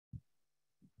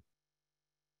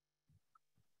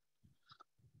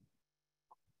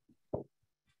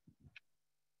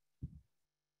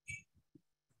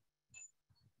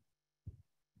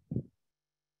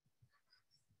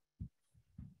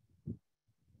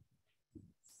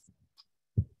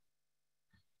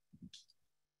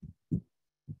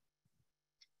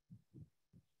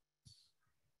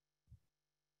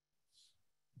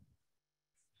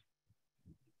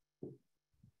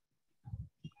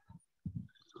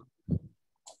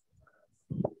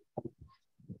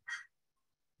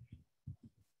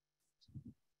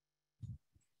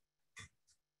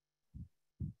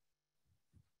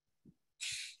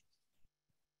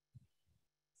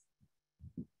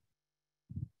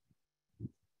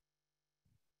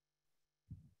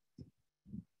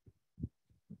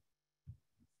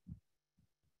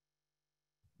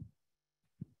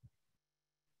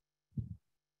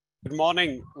Good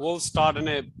morning. We'll start in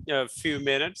a few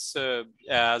minutes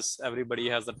as everybody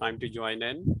has the time to join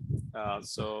in.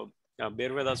 So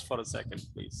bear with us for a second,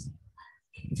 please.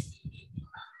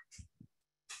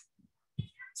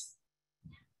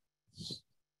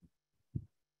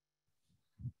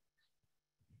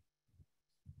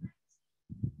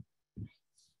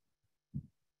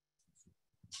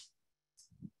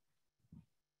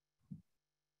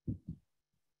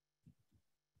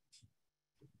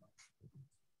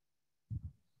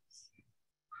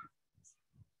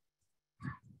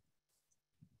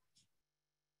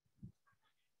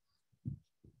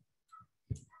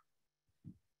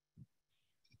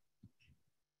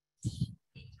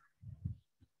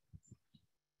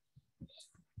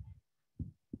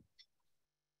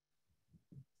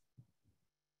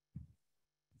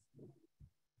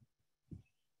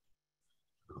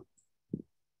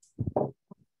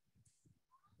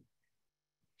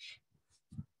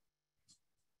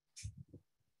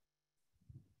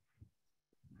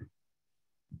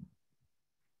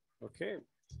 Okay.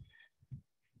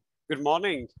 Good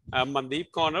morning. I'm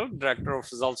Mandeep Connell, Director of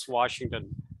Results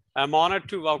Washington. I'm honored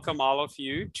to welcome all of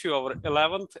you to our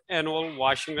 11th annual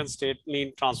Washington State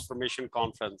Lean Transformation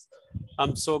Conference.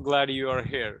 I'm so glad you are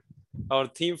here. Our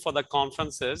theme for the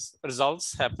conference is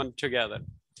Results Happen Together.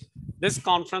 This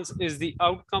conference is the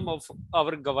outcome of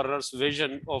our governor's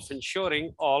vision of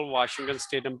ensuring all Washington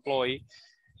State employees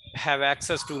have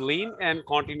access to lean and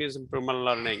continuous improvement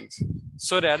learnings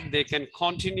so that they can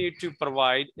continue to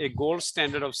provide a gold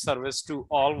standard of service to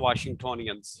all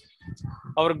Washingtonians.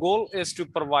 Our goal is to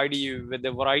provide you with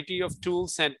a variety of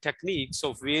tools and techniques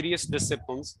of various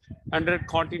disciplines under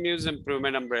continuous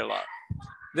improvement umbrella.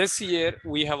 This year,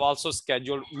 we have also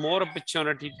scheduled more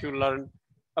opportunity to learn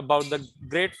about the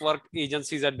great work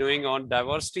agencies are doing on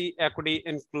diversity, equity,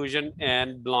 inclusion,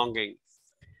 and belonging.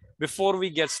 Before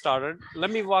we get started, let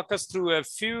me walk us through a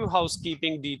few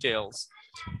housekeeping details.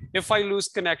 If I lose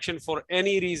connection for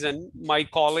any reason, my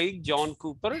colleague, John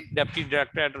Cooper, Deputy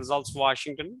Director at Results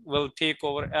Washington, will take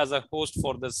over as a host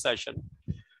for this session.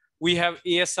 We have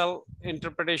ESL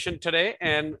interpretation today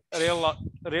and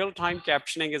real-time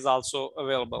captioning is also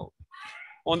available.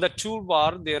 On the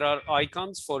toolbar, there are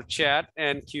icons for chat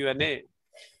and Q&A.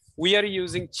 We are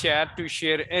using chat to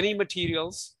share any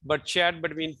materials, but chat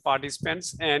between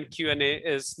participants and Q&A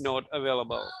is not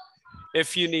available.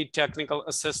 If you need technical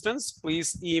assistance,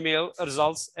 please email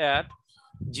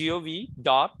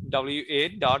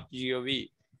results@gov.wa.gov,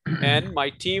 and my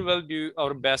team will do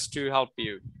our best to help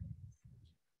you.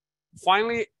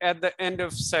 Finally, at the end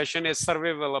of session, a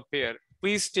survey will appear.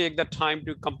 Please take the time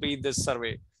to complete this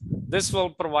survey. This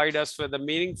will provide us with a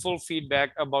meaningful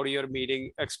feedback about your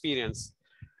meeting experience.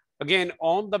 Again,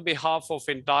 on the behalf of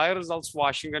entire Results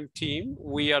Washington team,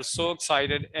 we are so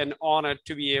excited and honored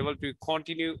to be able to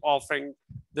continue offering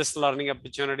this learning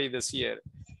opportunity this year.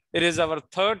 It is our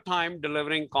third time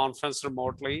delivering conference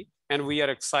remotely, and we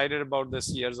are excited about this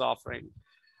year's offering.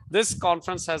 This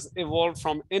conference has evolved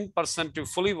from in-person to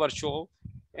fully virtual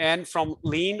and from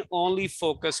lean-only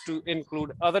focus to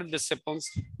include other disciplines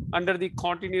under the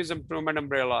continuous improvement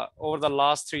umbrella over the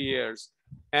last 3 years.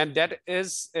 And that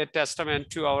is a testament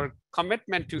to our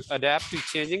commitment to adapt to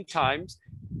changing times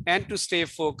and to stay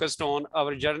focused on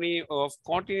our journey of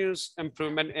continuous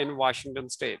improvement in Washington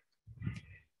State.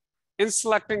 In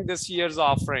selecting this year's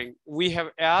offering, we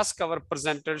have asked our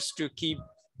presenters to keep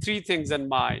 3 things in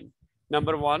mind.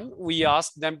 Number 1, we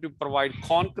ask them to provide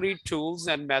concrete tools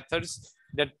and methods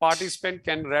that participants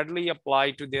can readily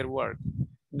apply to their work.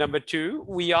 Number 2,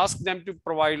 we ask them to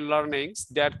provide learnings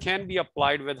that can be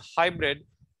applied with hybrid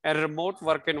and remote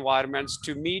work environments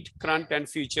to meet current and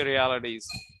future realities.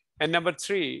 And number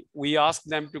 3, we ask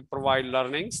them to provide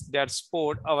learnings that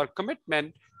support our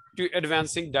commitment to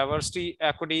advancing diversity,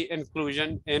 equity,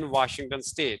 inclusion in Washington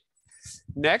State.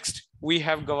 Next, we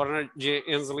have Governor Jay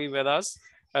Inslee with us.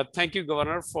 Thank you,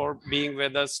 Governor, for being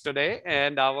with us today,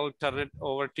 and I will turn it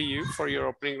over to you for your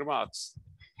opening remarks.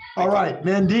 All right,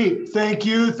 Mandeep, thank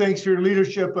you. Thanks for your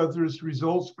leadership of this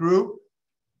results group.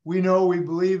 We know we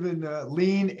believe in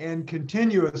lean and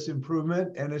continuous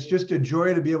improvement, and it's just a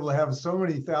joy to be able to have so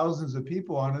many thousands of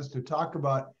people on us to talk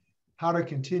about how to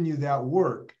continue that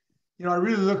work. You know, I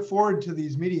really look forward to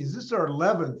these meetings. This is our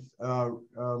 11th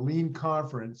lean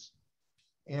conference,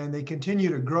 and they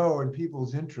continue to grow in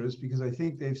people's interest because I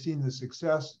think they've seen the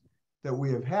success that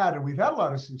we have had, and we've had a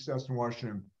lot of success in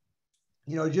Washington.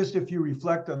 You know, just if you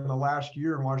reflect on the last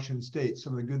year in Washington State,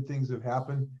 some of the good things have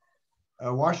happened.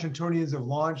 Washingtonians have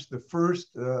launched the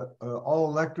first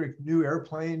all-electric new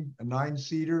airplane, a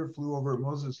 9-seater, flew over at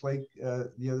Moses Lake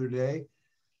the other day.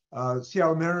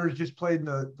 Seattle Mariners just played in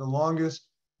the longest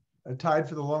tied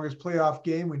for the longest playoff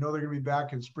game. We know they're going to be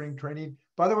back in spring training.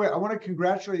 By the way, I want to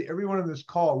congratulate everyone on this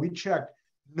call. We checked.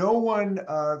 No one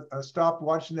stopped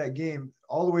watching that game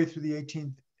all the way through the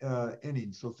 18th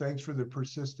inning. So thanks for the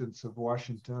persistence of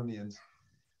Washingtonians.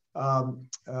 The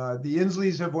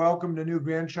Insleys have welcomed a new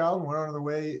grandchild, one on the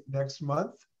way next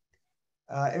month.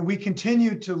 And we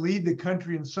continue to lead the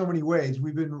country in so many ways.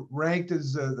 We've been ranked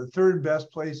as the third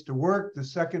best place to work, the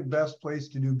second best place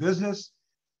to do business.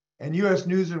 And U.S.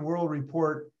 News and World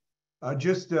Report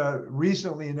just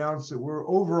recently announced that we're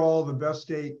overall the best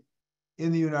state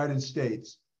in the United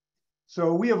States.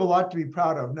 So we have a lot to be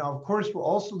proud of. Now, of course, we're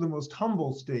also the most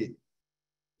humble state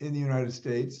in the United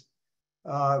States.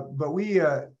 But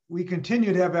we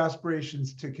continue to have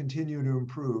aspirations to continue to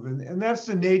improve. And that's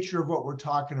the nature of what we're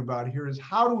talking about here is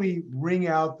how do we wring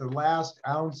out the last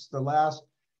ounce, the last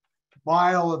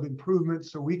mile of improvement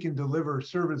so we can deliver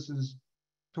services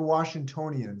to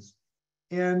Washingtonians.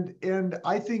 And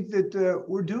I think that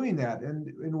we're doing that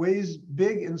in ways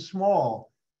big and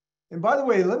small. And by the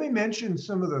way, let me mention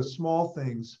some of the small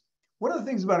things. One of the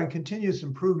things about a continuous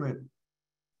improvement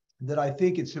that I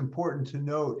think it's important to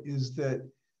note is that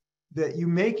you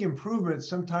make improvements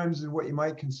sometimes in what you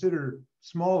might consider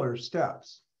smaller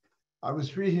steps. I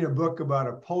was reading a book about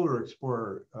a polar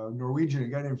explorer, Norwegian, a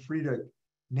guy named Frida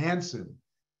Nansen.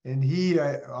 And he,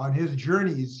 on his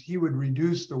journeys, he would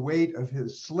reduce the weight of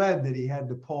his sled that he had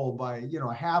to pull by,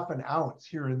 half an ounce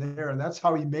here and there. And that's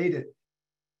how he made it,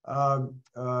 and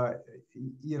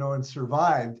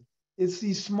survived. It's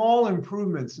these small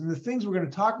improvements. And the things we're going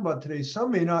to talk about today, some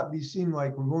may not seem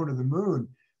like we're going to the moon,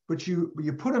 but you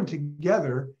put them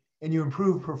together and you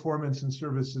improve performance and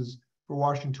services for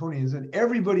Washingtonians. And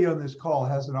everybody on this call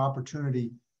has an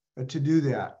opportunity to do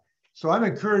that. So I'm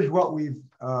encouraged what we've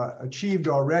achieved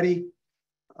already.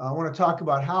 I want to talk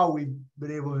about how we've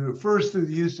been able to do it. First, through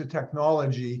the use of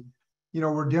technology.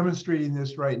 We're demonstrating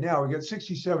this right now. We got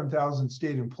 67,000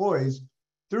 state employees,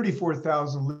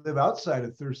 34,000 live outside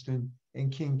of Thurston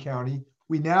and King County.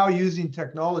 We now, using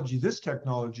technology, this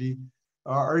technology,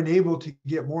 are enabled to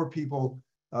get more people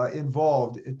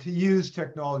involved, to use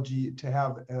technology to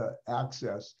have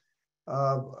access.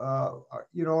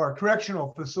 Our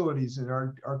correctional facilities and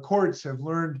our courts have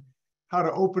learned how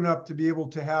to open up to be able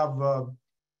to have,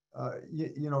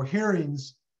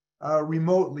 hearings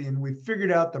remotely, and we've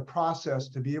figured out the process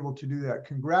to be able to do that.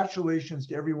 Congratulations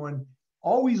to everyone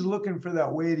always looking for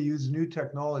that way to use new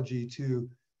technology to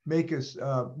make us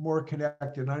more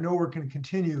connected. And I know we're going to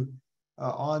continue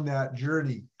on that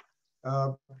journey.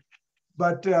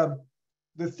 But the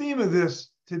theme of this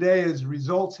today is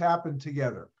results happen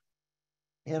together.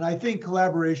 And I think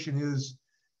collaboration is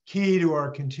key to our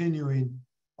continuing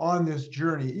on this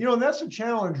journey. That's a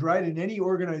challenge, right? In any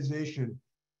organization,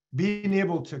 being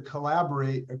able to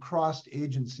collaborate across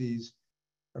agencies,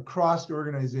 across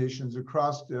organizations,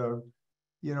 across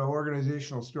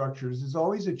organizational structures is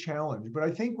always a challenge. But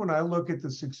I think when I look at the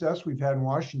success we've had in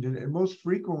Washington, and most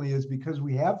frequently is because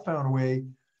we have found a way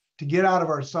to get out of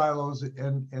our silos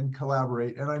and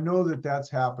collaborate. And I know that that's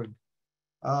happened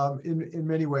in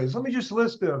many ways. Let me just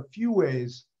list a few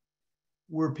ways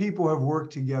where people have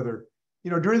worked together.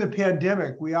 During the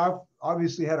pandemic, we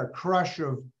obviously had a crush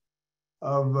of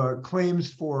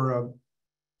claims for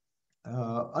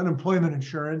unemployment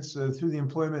insurance through the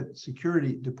Employment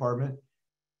Security Department.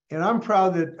 And I'm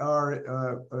proud that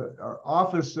our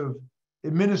Office of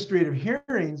Administrative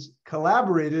Hearings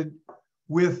collaborated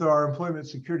with our Employment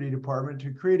Security Department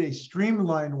to create a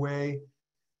streamlined way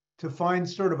to find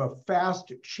sort of a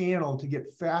fast channel to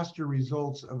get faster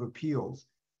results of appeals.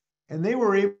 And they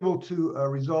were able to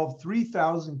resolve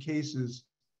 3,000 cases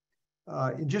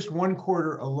in just one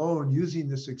quarter alone using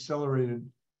this accelerated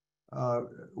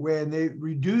way. And they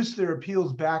reduced their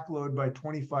appeals backload by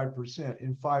 25%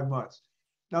 in 5 months.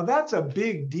 Now that's a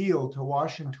big deal to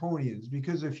Washingtonians,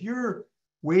 because if you're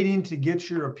waiting to get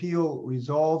your appeal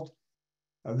resolved,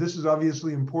 this is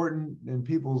obviously important in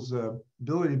people's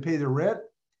ability to pay their rent.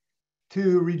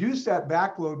 To reduce that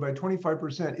backload by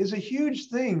 25% is a huge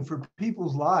thing for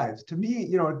people's lives. To me,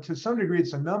 to some degree,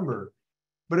 it's a number,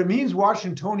 but it means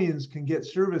Washingtonians can get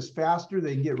service faster,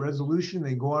 they can get resolution,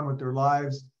 they go on with their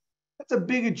lives. That's a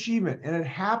big achievement. And it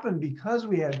happened because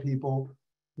we had people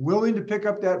willing to pick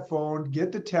up that phone,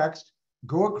 get the text,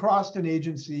 go across an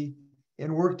agency,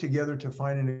 and work together to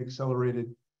find an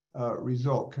accelerated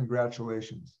result.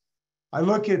 Congratulations. I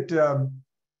look at our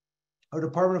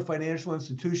Department of Financial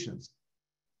Institutions.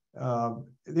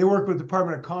 They work with the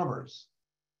Department of Commerce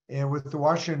and with the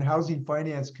Washington Housing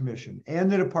Finance Commission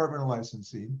and the Department of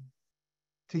Licensing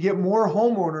to get more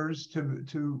homeowners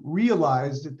to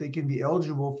realize that they can be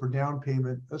eligible for down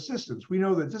payment assistance. We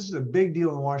know that this is a big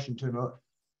deal in Washington.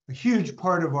 A huge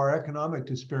part of our economic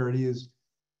disparity is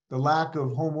the lack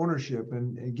of home ownership,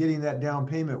 and getting that down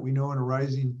payment, we know in a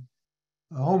rising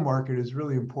home market, is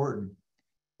really important.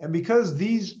 And because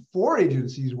these 4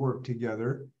 agencies work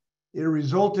together, it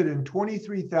resulted in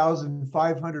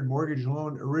 23,500 mortgage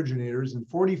loan originators and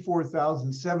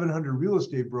 44,700 real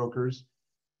estate brokers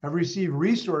have received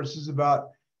resources about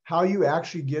how you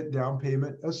actually get down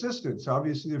payment assistance.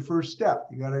 Obviously, the first step,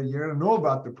 you gotta know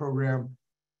about the program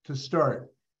to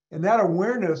start. And that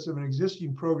awareness of an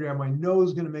existing program, I know,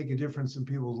 is gonna make a difference in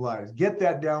people's lives. Get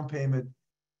that down payment,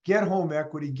 get home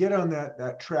equity, get on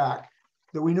that track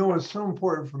that we know is so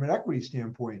important from an equity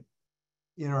standpoint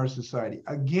in our society.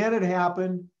 Again, it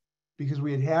happened because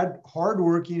we had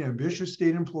hardworking, ambitious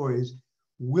state employees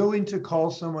willing to call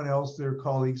someone else, their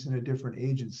colleagues in a different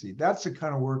agency. That's the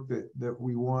kind of work that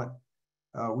we want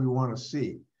to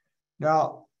see.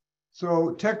 Now,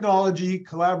 so technology,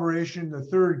 collaboration, the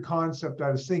third concept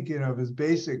I was thinking of is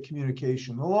basic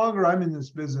communication. The longer I'm in this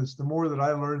business, the more that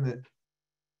I learn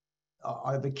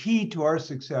that the key to our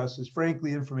success is,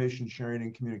 frankly, information sharing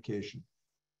and communication.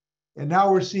 And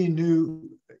now we're seeing new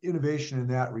innovation in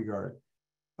that regard.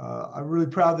 I'm really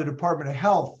proud the Department of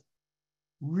Health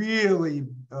really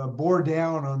bore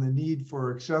down on the need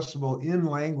for accessible in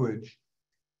language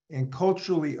and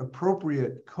culturally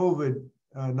appropriate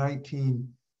COVID-19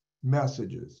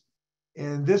 messages.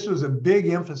 And this was a big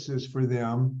emphasis for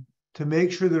them to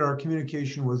make sure that our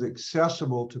communication was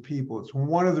accessible to people. It's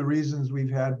one of the reasons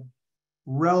we've had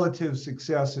relative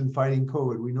success in fighting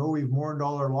COVID. We know we've mourned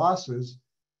all our losses,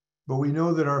 but we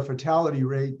know that our fatality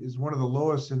rate is one of the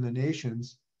lowest in the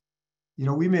nations. You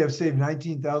know, we may have saved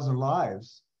 19,000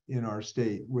 lives in our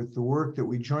state with the work that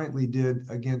we jointly did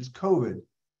against COVID.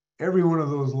 Every one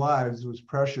of those lives was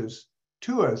precious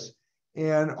to us.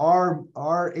 And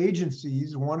our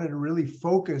agencies wanted to really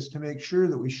focus to make sure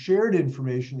that we shared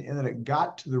information and that it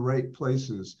got to the right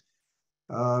places.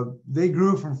 They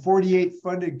grew from 48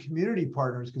 funded community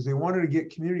partners because they wanted to get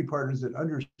community partners that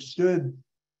understood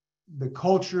the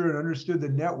culture and understood the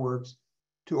networks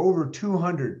to over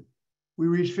 200. We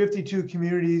reached 52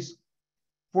 communities,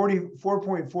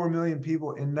 4.4 million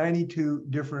people in 92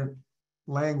 different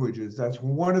languages. That's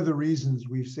one of the reasons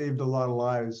we've saved a lot of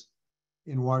lives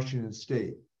in Washington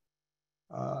State.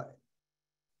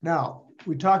 Now,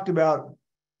 we talked about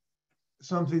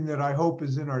something that I hope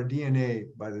is in our DNA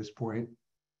by this point,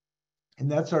 and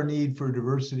that's our need for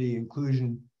diversity,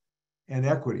 inclusion, and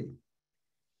equity.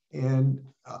 And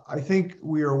I think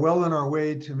we are well on our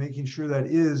way to making sure that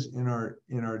is in our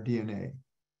DNA.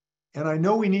 And I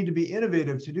know we need to be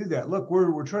innovative to do that. Look,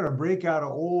 we're trying to break out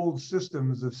of old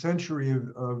systems, of century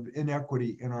of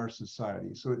inequity in our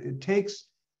society. So it takes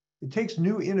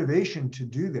new innovation to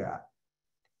do that.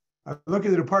 I look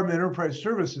at the Department of Enterprise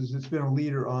Services, it's been a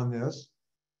leader on this.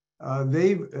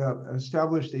 They've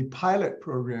established a pilot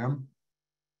program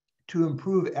to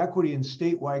improve equity in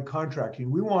statewide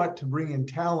contracting. We want to bring in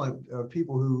talent,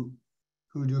 people who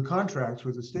do contracts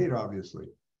with the state, obviously.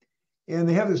 And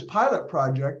they have this pilot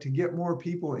project to get more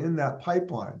people in that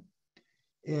pipeline.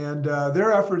 And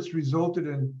their efforts resulted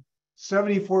in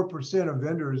 74% of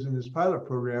vendors in this pilot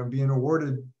program being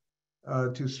awarded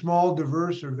to small,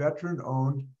 diverse, or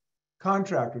veteran-owned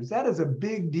contractors. That is a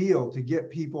big deal to get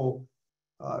people,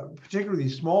 particularly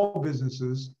small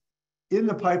businesses, in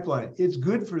the pipeline. It's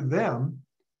good for them,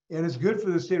 and it's good for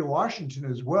the state of Washington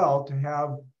as well to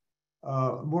have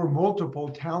more multiple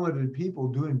talented people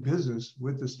doing business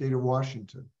with the state of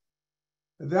Washington.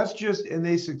 That's just, and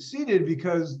they succeeded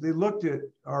because they looked at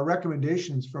our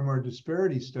recommendations from our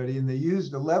disparity study and they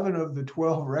used 11 of the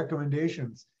 12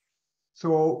 recommendations.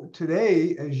 So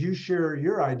today, as you share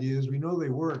your ideas, we know they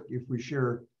work if we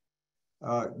share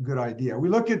a good idea. We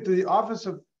look at the Office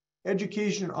of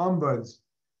Education Ombuds,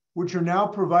 which are now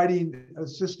providing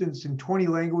assistance in 20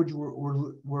 languages.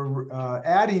 We're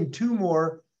adding 2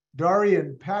 more. Dari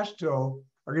and Pashto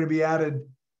are going to be added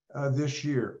this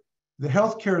year. The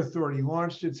Healthcare Authority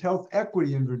launched its Health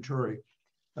Equity Inventory.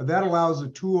 That allows a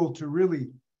tool to really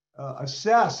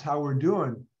assess how we're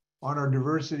doing on our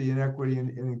diversity and equity and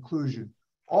inclusion.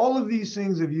 All of these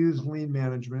things have used lean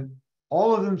management.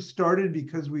 All of them started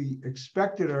because we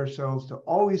expected ourselves to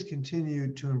always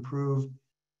continue to improve.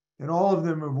 And all of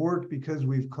them have worked because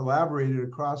we've collaborated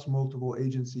across multiple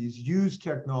agencies, used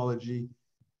technology,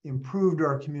 improved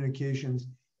our communications,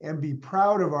 and be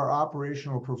proud of our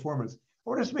operational performance. I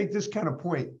want to just make this kind of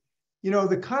point. You know,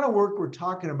 the kind of work we're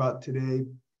talking about today,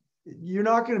 you're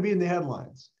not going to be in the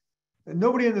headlines.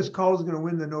 nobody in this call is going to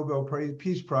win the Nobel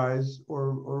Peace Prize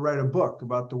or write a book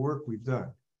about the work we've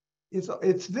done.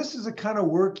 This is the kind of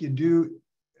work you do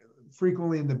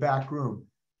frequently in the back room.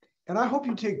 And I hope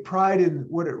you take pride in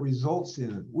what it results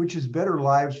in, which is better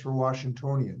lives for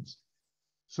Washingtonians.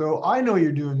 So I know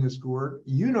you're doing this work,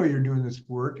 you know you're doing this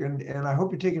work, and I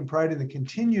hope you're taking pride in the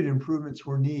continued improvements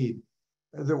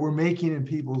that we're making in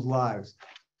people's lives.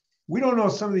 We don't know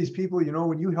some of these people,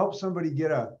 when you help somebody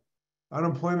get a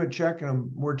unemployment check in a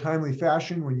more timely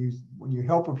fashion, when you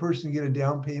help a person get a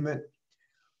down payment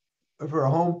for a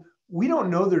home, we don't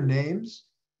know their names,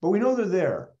 but we know they're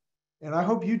there. And I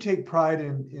hope you take pride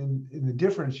in the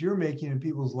difference you're making in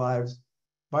people's lives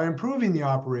by improving the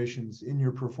operations in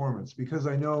your performance, because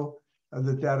I know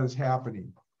that is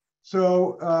happening.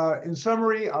 So in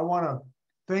summary, I want to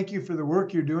thank you for the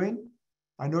work you're doing.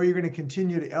 I know you're going to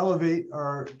continue to elevate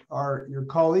your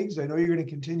colleagues. I know you're going to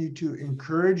continue to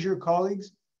encourage your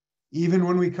colleagues, even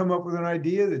when we come up with an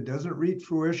idea that doesn't reach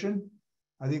fruition.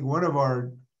 I think one of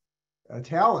our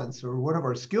talents or one of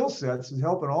our skill sets is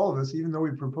helping all of us, even though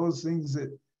we propose things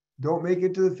that don't make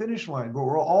it to the finish line. But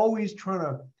we're always trying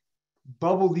to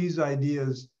bubble these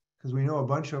ideas because we know a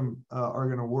bunch of them are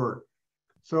going to work.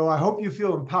 So I hope you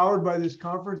feel empowered by this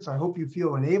conference. I hope you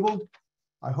feel enabled.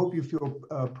 I hope you feel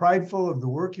prideful of the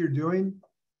work you're doing.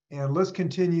 And let's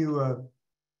continue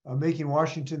making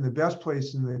Washington the best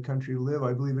place in the country to live.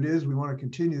 I believe it is. We want to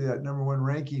continue that #1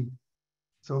 ranking.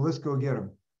 So let's go get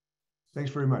them.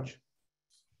 Thanks very much.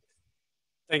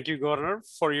 Thank you, Governor,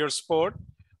 for your support.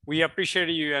 We appreciate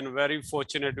you and very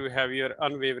fortunate to have your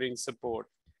unwavering support.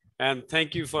 And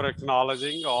thank you for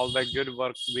acknowledging all the good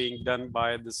work being done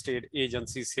by the state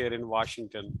agencies here in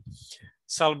Washington.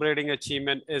 Celebrating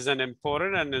achievement is an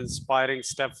important and inspiring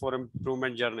step for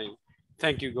improvement journey.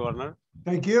 Thank you, Governor.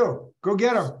 Thank you. Go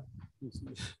get them.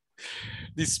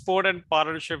 The support and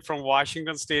partnership from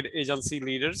Washington state agency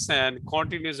leaders and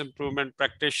continuous improvement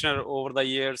practitioners over the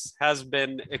years has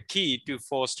been a key to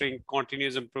fostering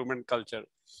continuous improvement culture.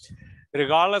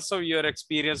 Regardless of your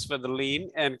experience with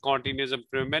lean and continuous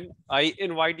improvement, I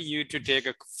invite you to take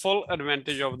a full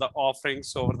advantage of the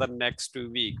offerings over the next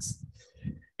 2 weeks.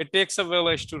 It takes a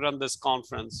village to run this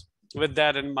conference. With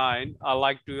that in mind, I'd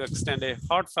like to extend a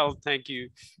heartfelt thank you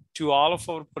to all of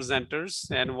our presenters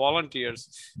and volunteers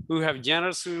who have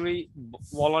generously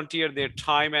volunteered their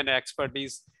time and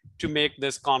expertise to make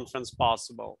this conference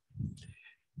possible.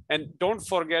 And don't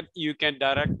forget, you can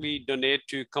directly donate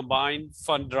to Combined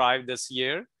Fund Drive this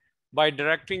year. By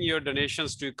directing your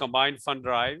donations to Combined Fund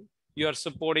Drive, you are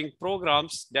supporting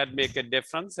programs that make a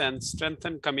difference and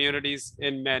strengthen communities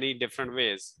in many different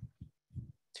ways.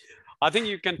 I think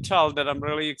you can tell that I'm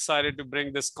really excited to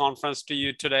bring this conference to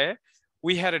you today.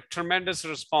 We had a tremendous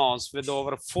response with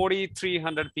over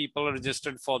 4,300 people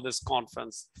registered for this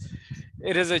conference.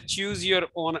 It is a choose your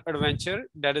own adventure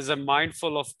that is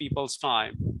mindful of people's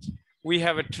time. We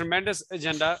have a tremendous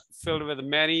agenda filled with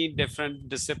many different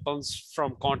disciplines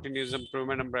from continuous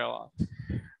improvement umbrella.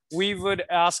 We would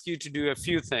ask you to do a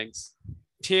few things.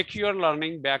 Take your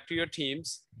learning back to your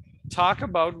teams, talk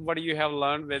about what you have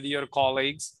learned with your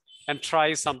colleagues, and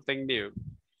try something new.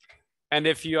 And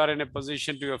if you are in a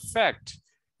position to affect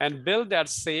and build that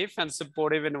safe and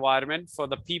supportive environment for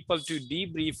the people to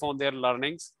debrief on their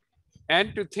learnings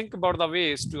and to think about the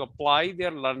ways to apply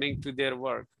their learning to their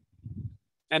work.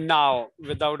 And now,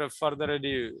 without a further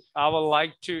ado, I would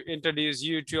like to introduce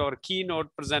you to our keynote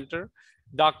presenter,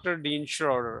 Dr. Dean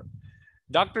Schroeder.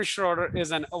 Dr. Schroeder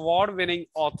is an award-winning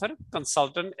author,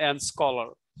 consultant, and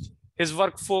scholar. His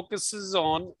work focuses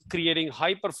on creating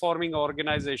high-performing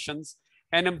organizations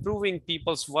and improving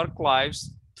people's work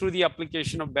lives through the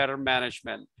application of better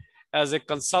management. As a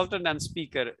consultant and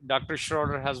speaker, Dr.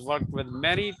 Schroeder has worked with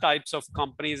many types of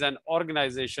companies and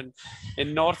organizations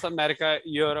in North America,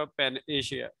 Europe, and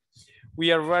Asia.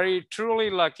 We are very truly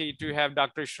lucky to have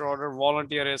Dr. Schroeder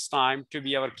volunteer his time to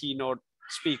be our keynote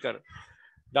speaker.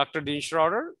 Dr. Dean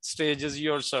Schroeder, stage is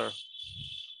yours, sir.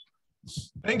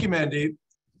 Thank you, Mandeep.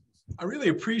 I really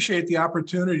appreciate the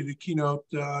opportunity to keynote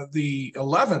the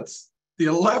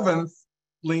 11th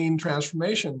Lean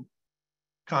Transformation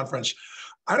Conference.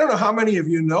 I don't know how many of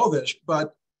you know this,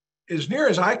 but as near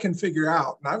as I can figure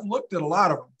out, and I've looked at a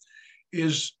lot of them,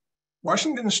 is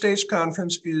Washington State's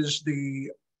conference is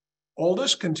the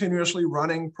oldest continuously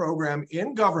running program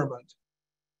in government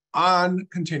on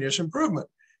continuous improvement.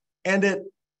 And it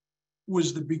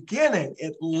was the beginning,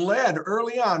 it led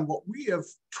early on what we have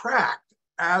tracked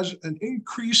as an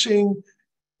increasing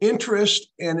interest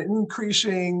and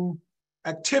increasing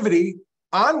activity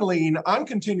on lean, on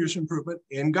continuous improvement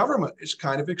in government. It's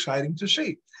kind of exciting to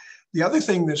see. The other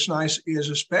thing that's nice is,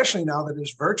 especially now that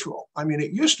it's virtual, I mean,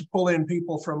 it used to pull in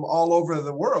people from all over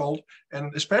the world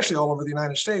and especially all over the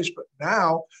United States, but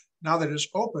now that it's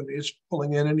open, it's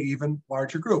pulling in an even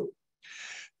larger group.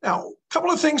 Now, a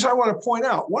couple of things I want to point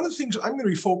out. One of the things I'm going to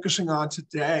be focusing on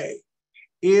today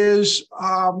is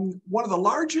one of the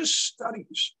largest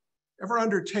studies ever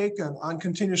undertaken on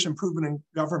continuous improvement in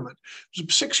government. It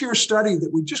was a 6-year study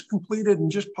that we just completed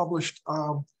and just published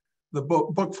the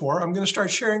book for. I'm going to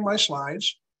start sharing my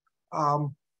slides.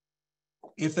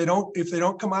 If they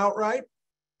don't come out right,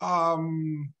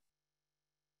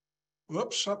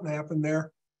 whoops, something happened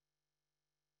there.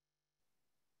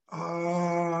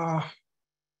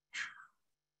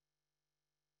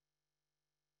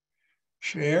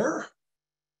 Share.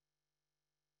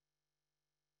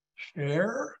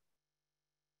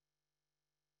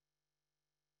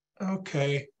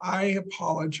 Okay, I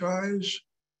apologize.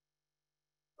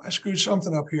 I screwed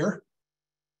something up here.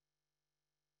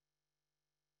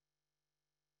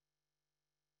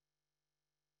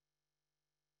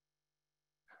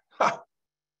 Ha.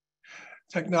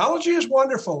 Technology is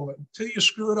wonderful until you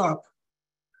screw it up.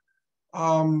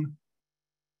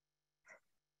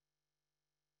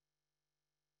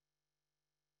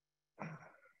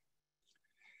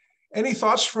 Any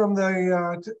thoughts from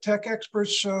the tech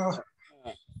experts?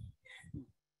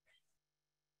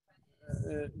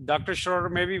 Dr. Schroeder,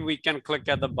 maybe we can click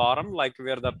at the bottom, like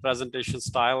where the presentation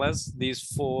style is, these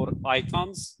 4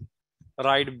 icons,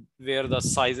 right where the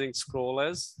sizing scroll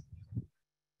is.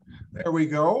 There we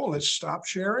go. Let's stop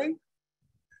sharing.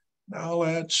 Now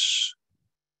let's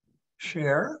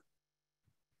share.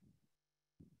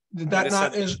 Did that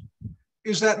not, is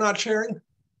that not sharing?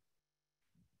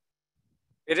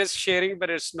 It is sharing, but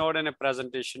it's not in a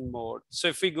presentation mode. So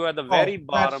if we go at the very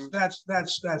bottom, that's fine.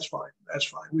 That's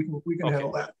fine. We can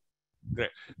handle that.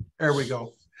 Great. There we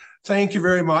go. Thank you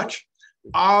very much.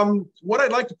 What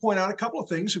I'd like to point out, a couple of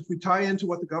things, if we tie into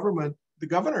what the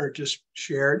governor just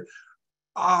shared,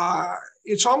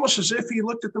 it's almost as if he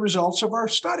looked at the results of our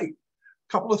study.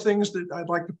 A couple of things that I'd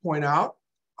like to point out.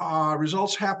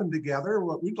 Results happen together.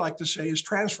 What we'd like to say is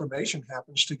transformation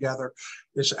happens together.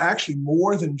 It's actually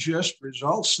more than just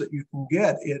results that you can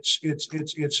get. It's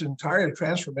entire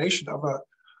transformation of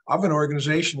an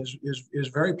organization is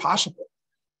very possible.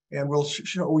 And we'll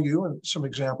show you some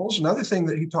examples. Another thing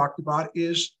that he talked about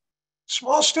is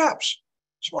small steps.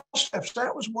 Small steps.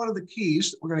 That was one of the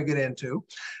keys that we're going to get into.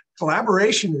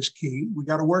 Collaboration is key. We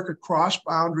got to work across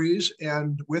boundaries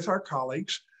and with our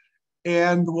colleagues.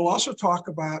 And we'll also talk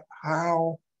about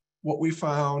how what we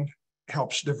found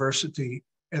helps diversity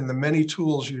and the many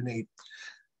tools you need.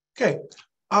 Okay.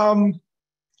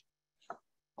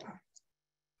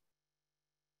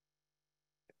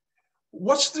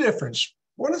 What's the difference?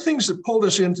 One of the things that pulled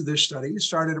us into this study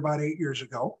started about 8 years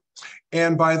ago.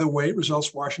 And by the way,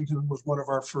 Results Washington was one of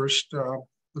our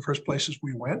the first places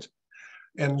we went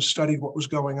and studied what was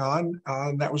going on.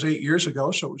 And that was 8 years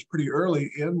ago, so it was pretty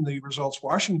early in the Results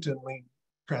Washington lean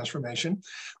transformation.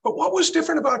 But what was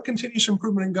different about continuous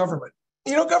improvement in government?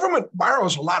 You know, government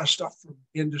borrows a lot of stuff from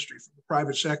industry, from the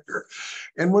private sector.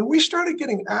 And when we started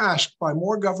getting asked by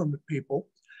more government people,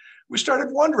 we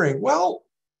started wondering, well,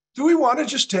 do we want to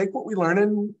just take what we learn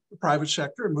in the private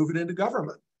sector and move it into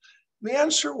government? And the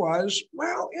answer was,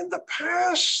 well, in the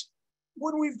past,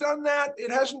 when we've done that,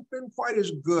 it hasn't been quite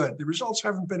as good. The results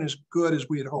haven't been as good as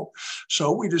we had hoped.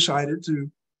 So we decided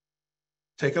to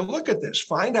take a look at this,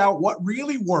 find out what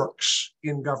really works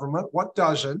in government, what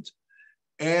doesn't,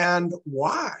 and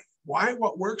why. Why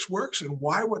what works, works, and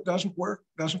why what doesn't work,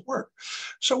 doesn't work.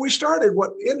 So we started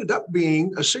what ended up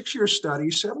being a 6-year study,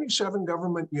 77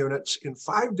 government units in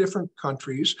 5 different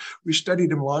countries. We studied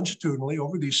them longitudinally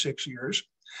over these 6 years,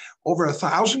 over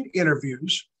 1,000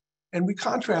 interviews, and we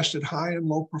contrasted high and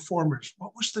low performers.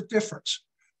 What was the difference?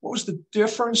 What was the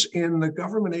difference in the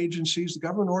government agencies, the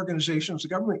government organizations, the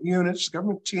government units, the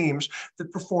government teams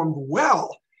that performed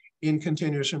well in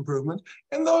continuous improvement,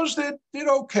 and those that did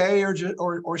okay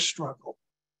or struggled?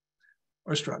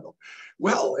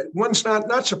 Well, one's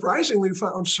not surprisingly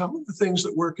found some of the things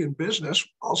that work in business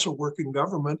also work in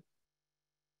government,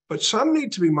 but some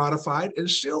need to be modified, and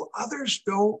still others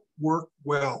don't work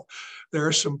well. There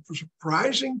are some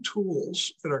surprising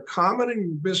tools that are common in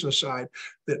the business side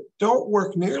that don't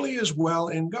work nearly as well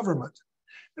in government.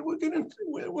 And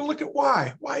we'll look at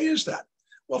why. Why is that?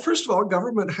 Well, first of all,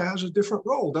 government has a different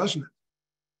role, doesn't it?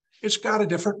 It's got a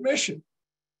different mission.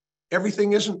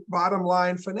 Everything isn't bottom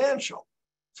line financial.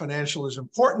 Financial is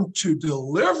important to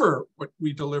deliver what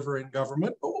we deliver in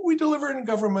government, but what we deliver in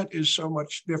government is so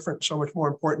much different, so much more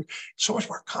important, so much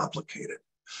more complicated.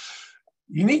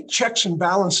 You need checks and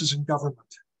balances in government.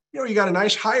 you got a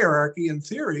nice hierarchy in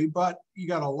theory, but you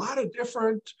got a lot of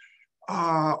different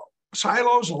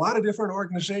silos, a lot of different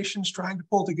organizations trying to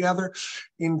pull together.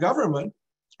 In government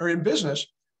or in business,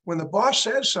 when the boss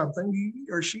says something, he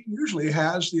or she usually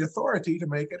has the authority to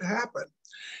make it happen.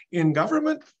 In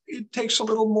government, it takes a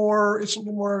little more, it's a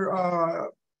little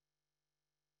more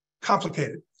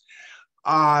complicated.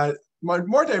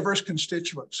 More diverse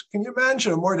constituents. Can you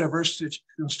imagine a more diverse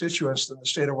constituents than the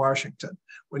state of Washington?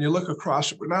 When you look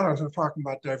across it, we're not only talking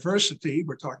about diversity,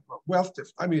 we're talking about wealth.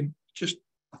 I mean, just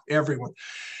everyone.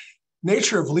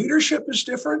 Nature of leadership is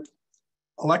different.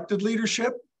 Elected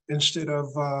leadership instead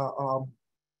of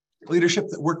leadership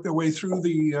that worked their way through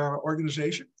the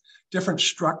organization. Different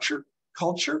structure,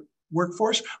 culture,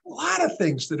 workforce, a lot of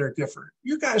things that are different.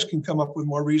 You guys can come up with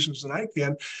more reasons than I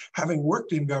can, having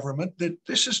worked in government, that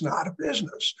this is not a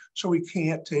business. So we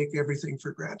can't take everything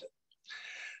for granted.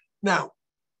 Now,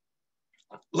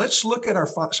 let's look at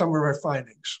some of our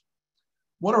findings.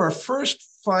 One of our first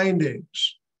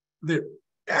findings that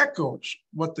echoes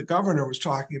what the governor was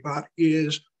talking about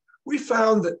is we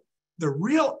found that the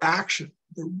real action,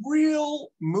 the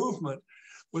real movement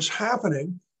was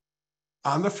happening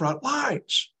on the front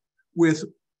lines, with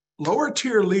lower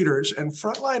tier leaders and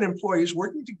frontline employees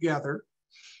working together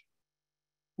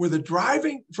were the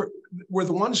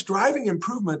ones driving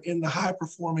improvement in the high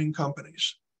performing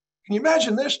companies. Can you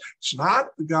imagine this? It's not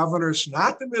the governor, it's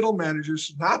not the middle managers,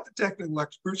 it's not the technical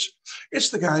experts, it's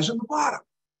the guys on the bottom.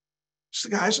 It's the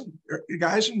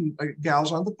guys and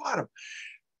gals on the bottom.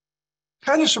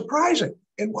 Kind of surprising.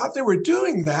 And what they were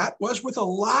doing that was with a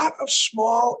lot of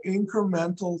small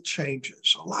incremental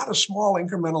changes, a lot of small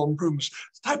incremental improvements,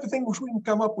 the type of thing which we can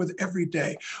come up with every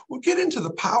day. We'll get into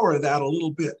the power of that in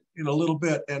a little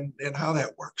bit and how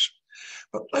that works.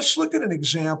 But let's look at an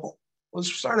example.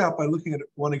 Let's start out by looking at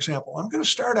one example. I'm going to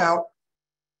start out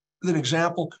with an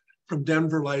example from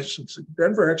Denver licensing.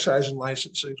 Denver Excise and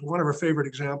Licensing is one of our favorite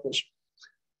examples,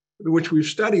 which we've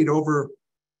studied over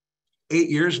 8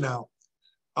 years now.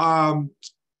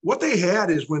 What they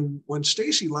had is when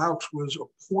Stacy Laux was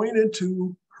appointed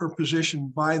to her position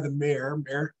by the Mayor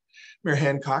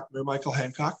Hancock, Mayor Michael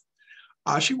Hancock,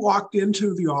 she walked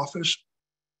into the office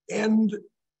and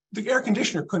the air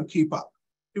conditioner couldn't keep up.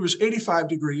 It was 85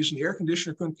 degrees and the air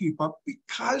conditioner couldn't keep up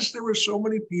because there were so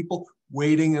many people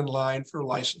waiting in line for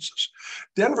licenses.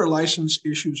 Denver license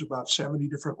issues about 70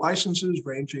 different licenses,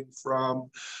 ranging from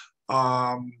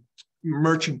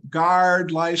merchant guard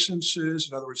licenses,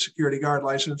 in other words, security guard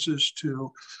licenses,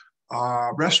 to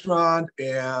restaurant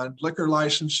and liquor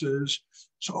licenses.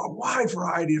 So a wide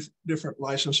variety of different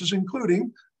licenses,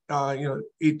 including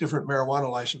 8 different marijuana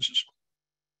licenses.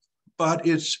 But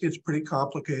it's pretty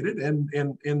complicated,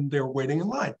 and they're waiting in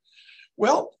line.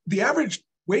 Well, the average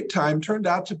wait time turned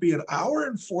out to be 1 hour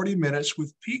and 40 minutes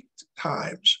with peak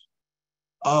times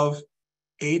of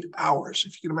 8 hours.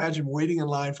 If you can imagine waiting in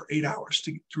line for 8 hours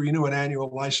to renew an annual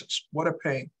license, what a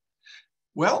pain.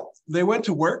 Well, they went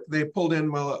to work. They pulled in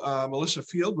Melissa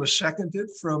Field, was seconded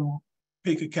from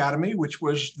Peak Academy, which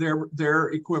was their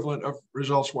equivalent of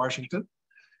Results Washington.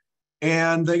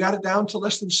 And they got it down to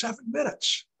less than 7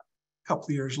 minutes. A couple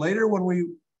of years later, when we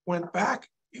went back,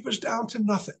 it was down to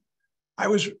nothing. I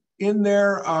was in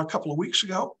there a couple of weeks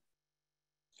ago.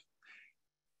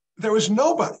 There was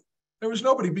nobody. There was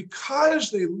nobody because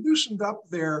they loosened up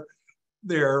they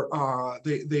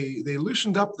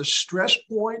loosened up the stress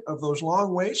point of those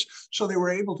long waits. So they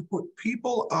were able to put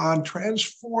people on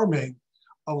transforming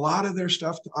a lot of their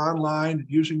stuff to online and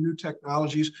using new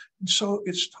technologies. And so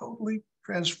it's totally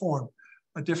transformed,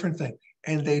 a different thing.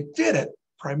 And they did it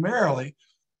primarily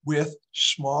with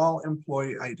small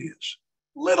employee ideas.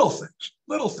 Little things.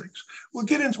 We'll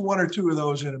get into 1 or 2 of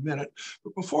those in a minute.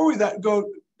 But before we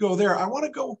go there, I want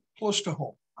to go close to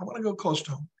home.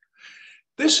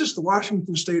 This is the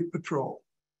Washington State Patrol.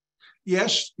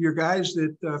 Yes, your guys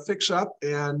that fix up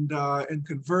and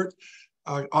convert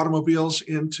automobiles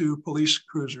into police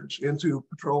cruisers, into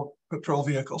patrol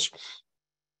vehicles.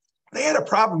 They had a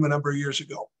problem a number of years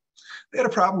ago.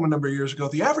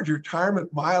 The average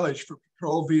retirement mileage for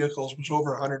patrol vehicles was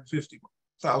over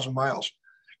 150,000 miles.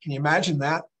 Can you imagine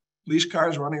that? Police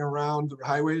cars running around the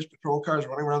highways, patrol cars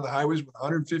running around the highways with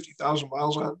 150,000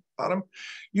 miles on them.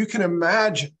 You can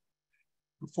imagine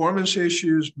performance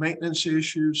issues, maintenance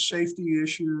issues, safety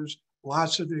issues,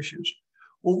 lots of issues.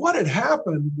 Well, what had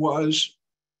happened was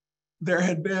there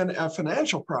had been a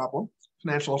financial problem,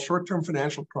 short-term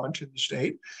financial crunch in the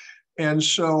state. And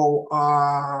so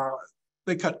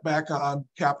they cut back on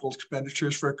capital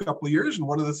expenditures for a couple of years. And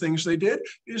one of the things they did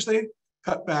is they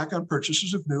cut back on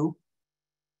purchases of new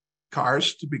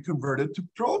cars to be converted to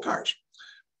patrol cars,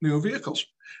 new vehicles.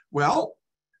 Well,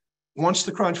 once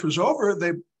the crunch was over,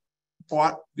 they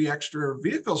bought the extra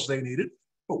vehicles they needed.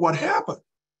 But what happened?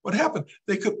 What happened?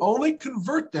 They could only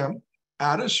convert them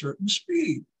at a certain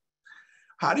speed.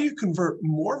 How do you convert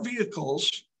more vehicles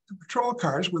to patrol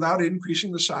cars without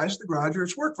increasing the size of the garage or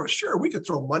its workforce? Sure, we could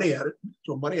throw money at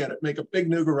it, make a big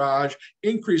new garage,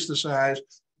 increase the size.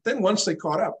 Then once they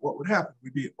caught up, what would happen?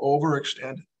 We'd be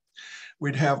overextended.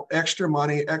 We'd have extra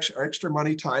money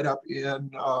tied up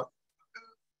in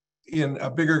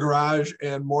a bigger garage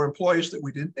and more employees that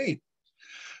we didn't need.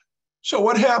 So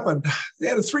what happened? They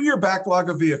had a 3-year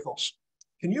backlog of vehicles.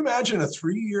 Can you imagine a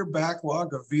 3-year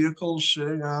backlog of vehicles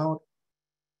sitting out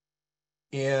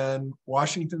in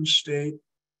Washington State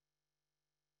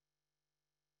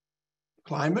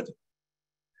climate?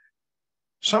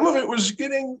 Some of it was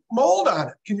getting mold on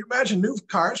it. Can you imagine new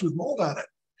cars with mold on it?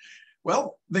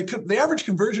 Well, the average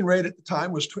conversion rate at the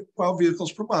time was 12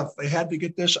 vehicles per month. They had to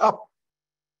get this up.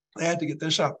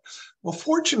 Well,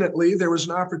 fortunately, there was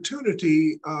an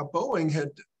opportunity. Boeing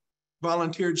had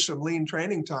volunteered some lean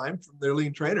training time from their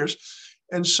lean trainers.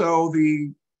 And so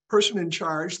the person in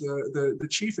charge, the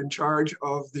chief in charge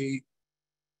of the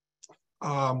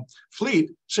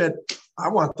fleet said, I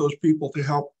want those people to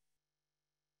help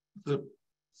the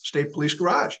state police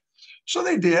garage. So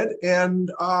they did. And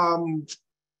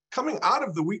coming out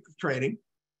of the week of training,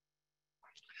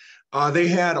 they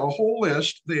had a whole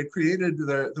list. They had created,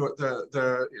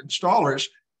 the installers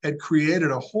had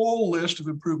created a whole list of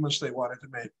improvements they wanted to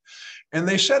make. And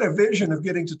they set a vision of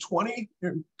getting to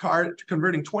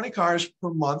converting 20 cars per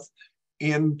month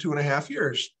in 2.5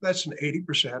 years. That's an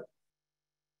 80%,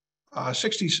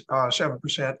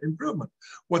 67% improvement.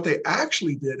 What they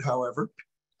actually did, however,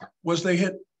 was they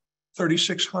hit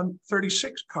 36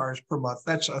 cars per month.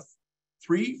 That's a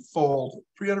threefold,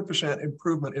 300%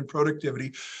 improvement in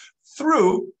productivity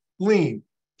through lean,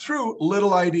 through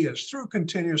little ideas, through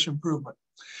continuous improvement.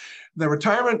 The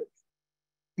retirement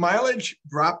mileage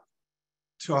dropped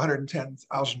to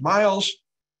 110,000 miles.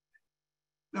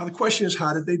 Now the question is,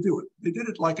 how did they do it? They did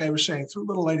it, like I was saying, through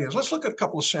little ideas. Let's look at a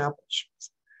couple of samples.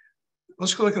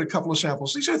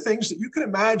 These are things that you can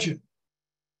imagine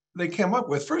they came up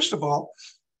with. First of all,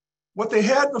 what they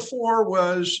had before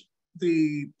was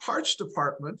the parts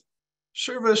department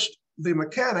serviced the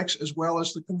mechanics as well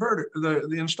as the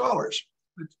installers,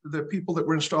 the people that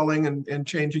were installing and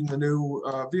changing the new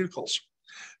vehicles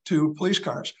to police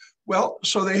cars. Well,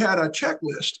 so they had a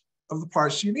checklist of the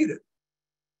parts you needed.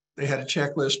 They had a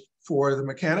checklist for the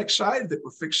mechanic side that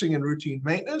were fixing and routine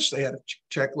maintenance. They had a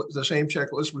checklist. The same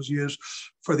checklist was used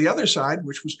for the other side,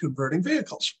 which was converting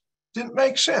vehicles. Didn't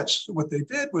make sense. So what they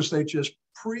did was they just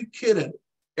pre-kitted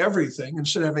everything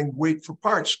instead of having to wait for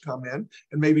parts to come in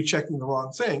and maybe checking the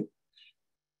wrong thing.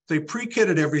 They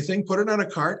pre-kitted everything, put it on a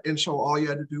cart, and so all you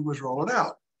had to do was roll it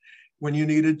out when you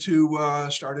needed to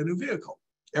start a new vehicle.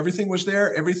 Everything was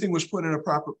there. Everything was put in a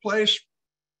proper place,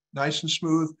 nice and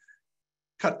smooth,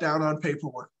 cut down on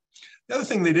paperwork. The other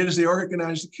thing they did is they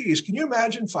organized the keys. Can you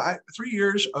imagine 3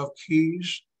 years of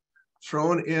keys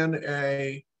thrown in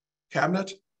a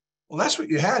cabinet? Well, that's what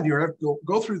you had. You had to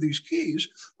go through these keys.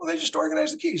 Well, they just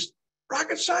organized the keys.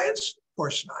 Rocket science? Of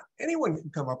course not. Anyone can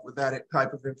come up with that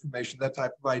type of information, that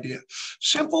type of idea.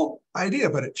 Simple idea,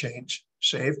 but it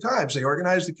saved times. They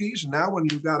organized the keys, and now when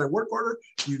you've got a work order,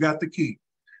 you got the key.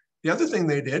 The other thing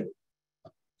they did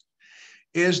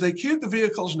is they queued the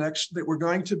vehicles next that were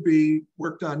going to be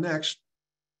worked on next,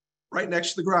 right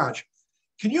next to the garage.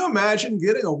 Can you imagine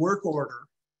getting a work order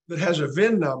that has a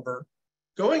VIN number,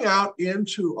 going out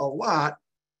into a lot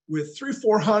with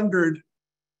 300-400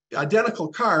 identical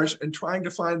cars and trying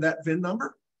to find that VIN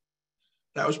number?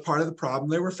 That was part of the problem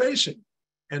they were facing.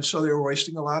 And so they were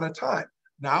wasting a lot of time.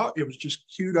 Now it was just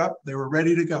queued up. They were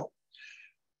ready to go.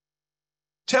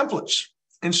 Templates.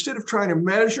 Instead of trying to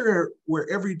measure where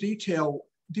every decal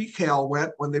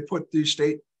went when they put the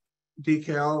state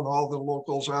decal and all the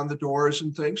locals on the doors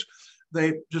and things,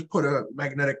 they just put a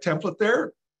magnetic template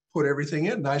there, put everything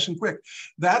in nice and quick.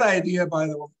 That idea, by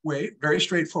the way, very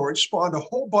straightforward, spawned a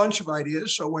whole bunch of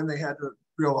ideas. So when they had to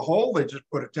drill a hole, they just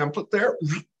put a template there,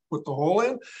 put the hole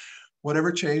in,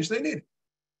 whatever change they needed.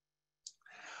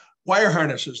 Wire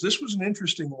harnesses. This was an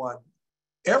interesting one.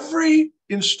 Every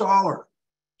installer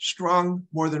strung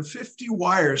more than 50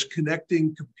 wires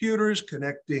connecting computers,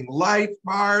 connecting light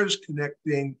bars,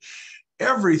 connecting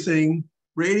everything,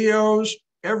 radios,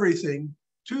 everything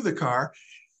to the car.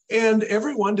 And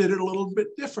everyone did it a little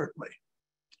bit differently.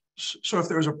 So if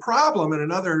there was a problem and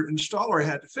another installer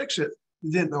had to fix it, they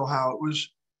didn't know how it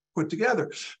was put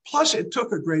together. Plus, it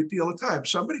took a great deal of time.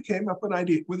 Somebody came up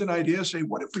with an idea, saying,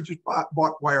 what if we just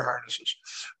bought wire harnesses,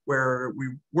 where we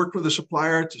worked with a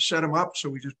supplier to set them up. So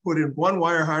we just put in one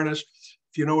wire harness.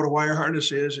 If you know what a wire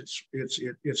harness is,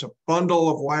 it's a bundle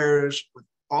of wires with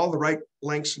all the right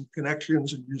lengths and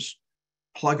connections, and you just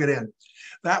plug it in.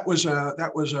 That was a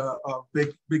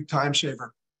big time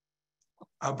saver.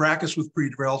 Brackets with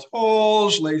pre-drilled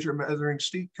holes, laser measuring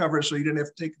seat covers, so you didn't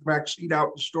have to take the back seat out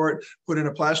and store it, put in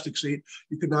a plastic seat.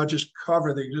 You could now just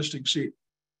cover the existing seat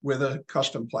with a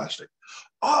custom plastic.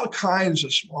 All kinds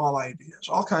of small ideas,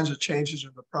 all kinds of changes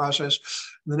in the process.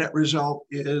 The net result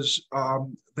is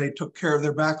they took care of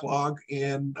their backlog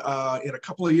in a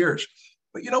couple of years.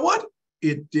 But you know what?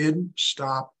 It didn't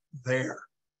stop there.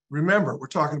 Remember, we're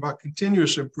talking about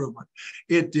continuous improvement.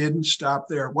 It didn't stop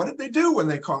there. What did they do when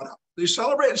they caught up? They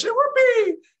celebrated and said,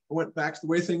 whoopee, went back to the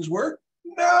way things were?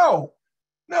 No.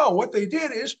 What they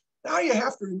did is, now you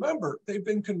have to remember, they've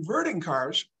been converting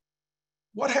cars.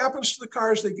 What happens to the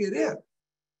cars they get in?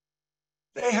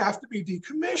 They have to be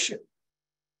decommissioned.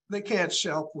 They can't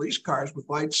sell police cars with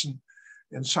lights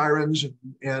and sirens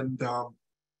and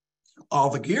all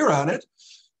the gear on it.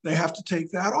 They have to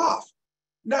take that off.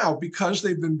 Now, because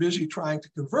they've been busy trying to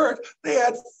convert, they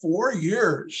had 4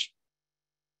 years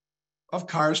of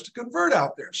cars to convert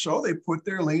out there. So they put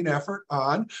their lean effort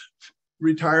on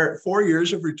 4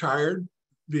 years of retired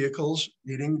vehicles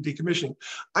needing decommissioning.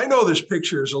 I know this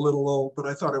picture is a little old, but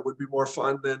I thought it would be more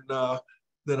fun than a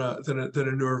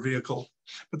newer vehicle.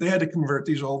 But they had to convert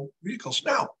these old vehicles.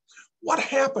 Now, what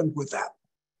happened with that?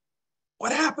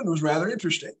 What happened was rather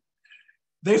interesting.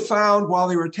 They found, while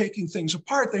they were taking things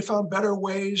apart, they found better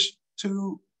ways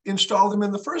to install them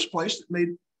in the first place that made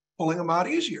pulling them out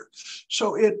easier.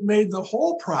 So it made the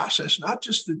whole process, not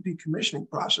just the decommissioning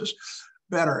process,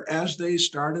 better as they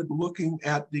started looking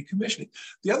at decommissioning.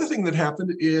 The other thing that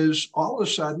happened is, all of a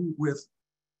sudden, with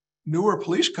newer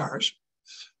police cars,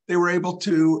 they were able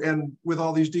to, and with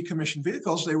all these decommissioned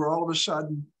vehicles, they were all of a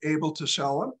sudden able to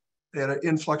sell them. They had an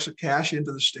influx of cash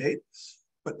into the state.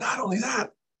 But not only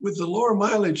that, with the lower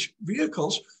mileage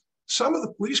vehicles, some of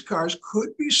the police cars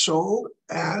could be sold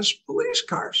as police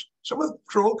cars. Some of the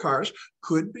patrol cars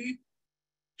could be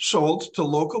sold to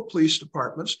local police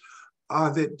departments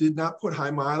that did not put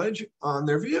high mileage on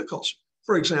their vehicles.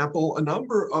 For example, a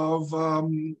number of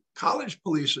college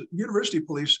police, university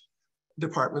police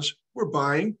departments were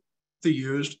buying the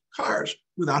used cars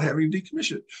without having to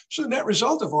decommission it. So the net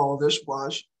result of all of this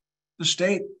was the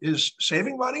state is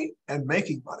saving money and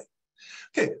making money.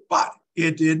 Okay, but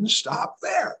it didn't stop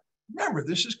there. Remember,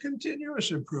 this is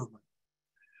continuous improvement.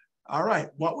 All right,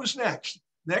 what was next?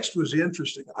 Next was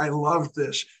interesting. I loved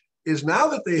this. Is now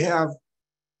that they have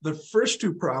the first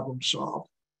two problems solved,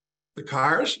 the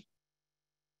cars,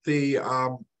 the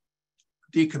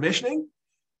decommissioning,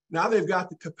 now they've got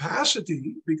the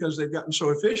capacity, because they've gotten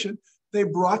so efficient, they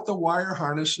brought the wire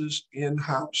harnesses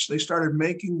in-house. They started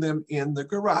making them in the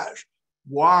garage.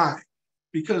 Why?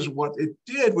 Because what it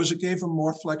did was it gave them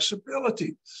more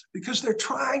flexibility, because they're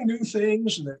trying new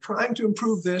things and they're trying to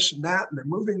improve this and that, and they're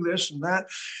moving this and that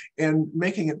and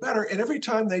making it better. And every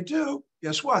time they do,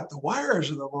 guess what? The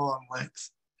wires are the wrong length.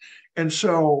 And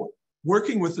so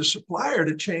working with the supplier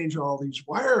to change all these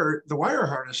wire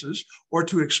harnesses or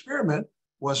to experiment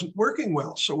wasn't working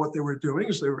well. So what they were doing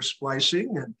is they were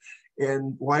splicing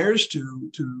and wires to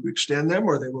extend them,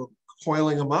 or they were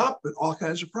coiling them up, and all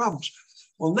kinds of problems.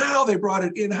 Well, now they brought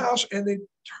it in-house and they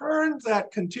turned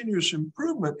that continuous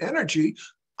improvement energy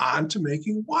onto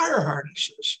making wire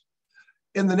harnesses.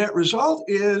 And the net result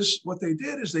is, what they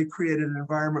did is they created an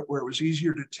environment where it was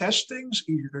easier to test things,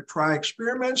 easier to try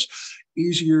experiments,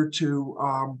 easier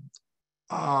to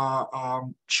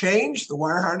change the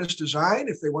wire harness design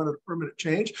if they wanted a permanent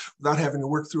change without having to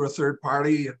work through a third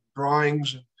party and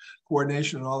drawings and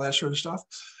coordination and all that sort of stuff.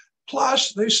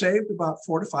 Plus, they saved about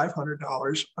 $400 to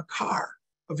 $500 a car,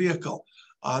 a vehicle,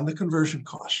 on the conversion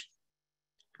cost.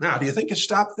 Now, do you think it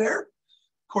stopped there?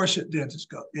 Of course it did.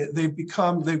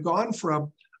 They've gone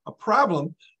from a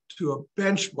problem to a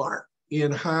benchmark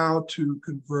in how to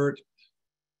convert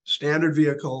standard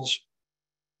vehicles,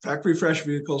 factory fresh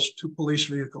vehicles, to police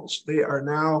vehicles. They are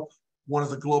now one of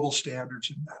the global standards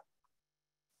in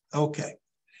that. Okay,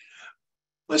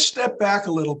 let's step back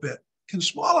a little bit. Can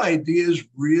small ideas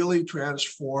really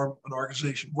transform an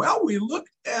organization? Well, we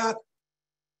looked at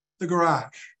the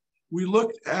garage. We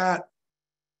looked at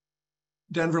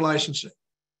Denver licensing.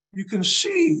 You can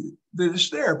see that it's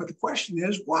there, but the question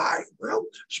is why? Well,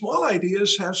 small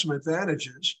ideas have some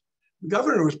advantages. The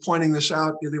governor was pointing this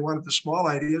out. They wanted the small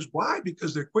ideas. Why?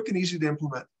 Because they're quick and easy to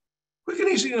implement. Quick and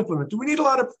easy to implement. Do we need a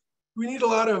lot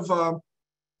of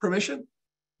permission?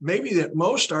 Maybe at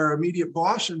most our immediate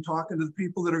boss and talking to the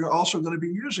people that are also going to be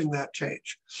using that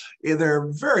change. They're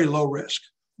very low risk.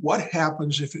 What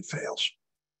happens if it fails?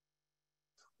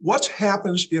 What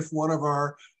happens if one of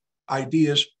our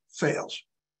ideas fails?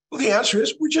 Well, the answer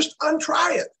is we just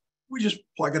untry it. We just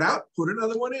plug it out, put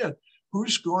another one in.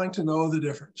 Who's going to know the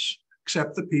difference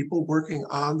except the people working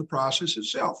on the process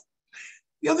itself?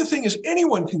 The other thing is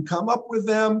anyone can come up with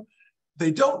them.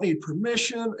 They don't need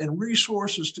permission and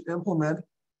resources to implement,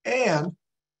 and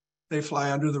they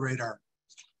fly under the radar.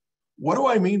 What do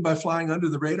I mean by flying under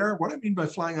the radar? What I mean by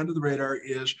flying under the radar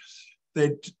is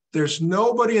there's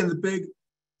nobody in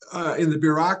the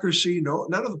bureaucracy,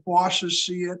 none of the bosses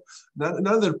see it, none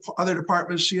of the other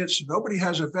departments see it, so nobody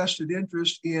has a vested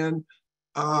interest in,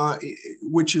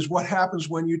 which is what happens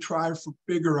when you try for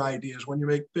bigger ideas, when you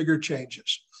make bigger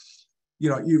changes.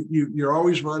 You're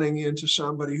always running into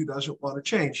somebody who doesn't want to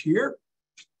change. Here,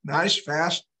 nice,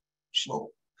 fast, slow.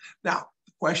 Now,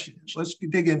 the question is, let's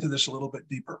dig into this a little bit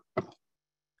deeper.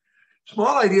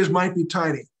 Small ideas might be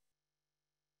tiny.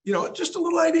 Just a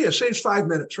little idea saves 5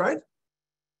 minutes, right?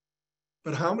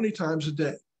 But how many times a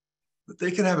day? But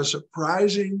they can have a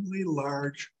surprisingly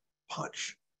large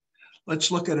punch.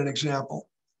 Let's look at an example.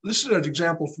 This is an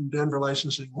example from Denver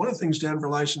Licensing. One of the things Denver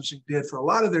Licensing did for a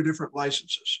lot of their different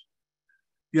licenses,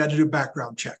 you had to do a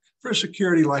background check for a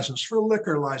security license, for a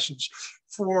liquor license,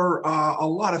 for a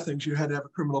lot of things. You had to have a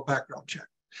criminal background check.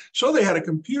 So they had a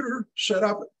computer set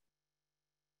up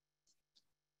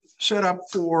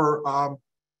for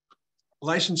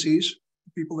licensees,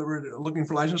 people that were looking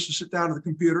for license, to sit down at the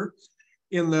computer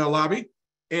in the lobby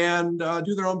and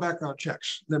do their own background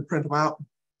checks, then print them out,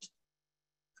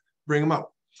 bring them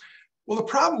up. Well, the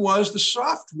problem was the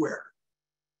software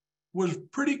was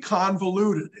pretty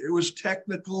convoluted. It was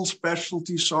technical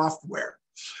specialty software,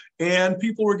 and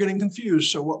people were getting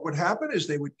confused. So what would happen is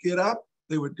they would get up,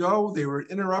 they would go, they would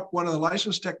interrupt one of the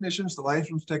license technicians. The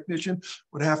license technician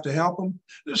would have to help them.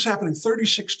 This is happening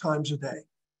 36 times a day.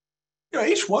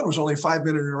 Each one was only a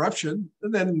 5-minute interruption,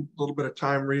 and then a little bit of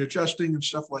time readjusting and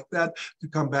stuff like that to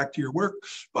come back to your work.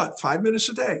 But 5 minutes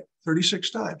a day, 36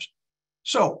 times.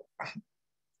 So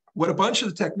what a bunch of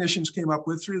the technicians came up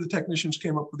with, 3 of the technicians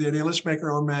came up with the idea, let's make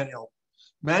our own manual.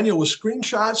 Manual with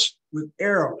screenshots with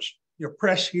arrows.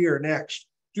 Press here next,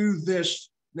 do this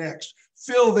next,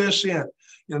 fill this in.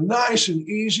 Nice and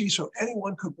easy so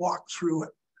anyone could walk through it.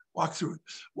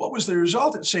 What was the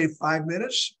result? It saved 5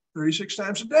 minutes, 36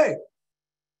 times a day.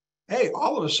 Hey,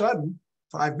 all of a sudden,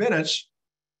 5 minutes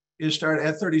is started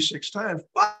at 36 times.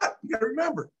 But you got to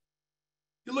remember,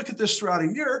 you look at this throughout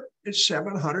a year, it's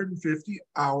 750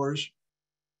 hours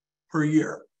per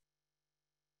year.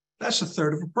 That's a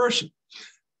third of a person.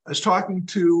 I was talking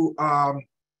to, a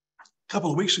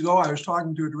couple of weeks ago, I was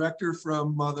talking to a director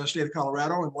from the state of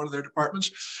Colorado in one of their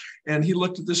departments, and he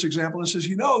looked at this example and says,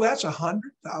 that's a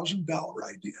 $100,000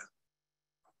 idea.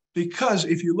 Because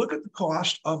if you look at the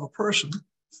cost of a person,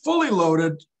 fully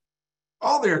loaded,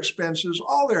 all their expenses,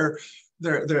 all the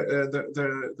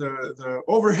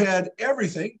overhead,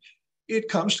 everything, it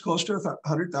comes close to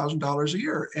 $100,000 a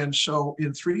year. And so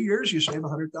in 3 years, you save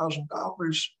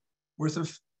 $100,000 worth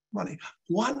of money.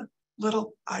 One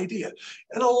little idea.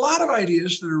 And a lot of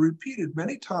ideas that are repeated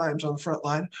many times on the front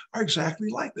line are exactly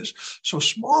like this. So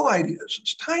small ideas,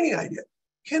 this tiny idea,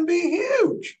 can be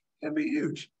huge,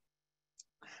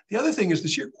 The other thing is the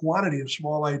sheer quantity of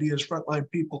small ideas frontline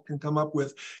people can come up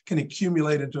with can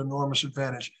accumulate into enormous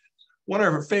advantage. One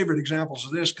of our favorite examples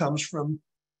of this comes from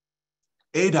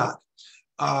ADOT,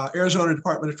 Arizona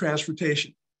Department of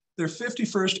Transportation, their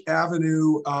 51st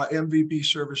Avenue MVP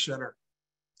Service Center.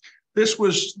 This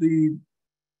was the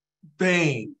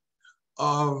bane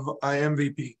of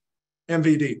MVD.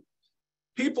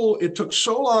 People, it took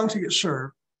so long to get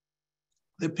served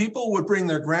that people would bring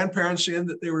their grandparents in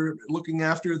that they were looking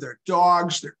after, their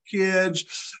dogs, their kids.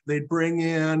 They'd bring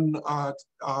in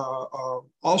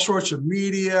all sorts of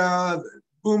media,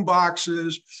 boom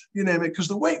boxes, you name it, because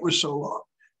the wait was so long.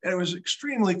 And it was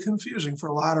extremely confusing for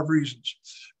a lot of reasons.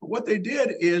 But what they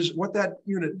did is, what that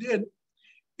unit did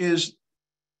is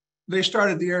they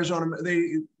started the Arizona,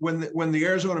 when the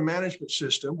Arizona management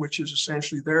system, which is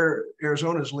essentially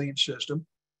Arizona's lean system,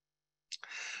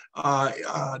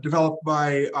 developed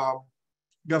by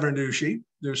Governor Ducey,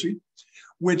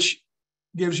 which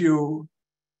gives you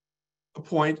a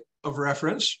point of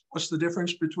reference. What's the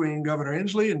difference between Governor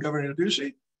Inslee and Governor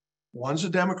Ducey? One's a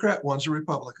Democrat, one's a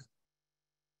Republican.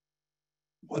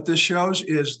 What this shows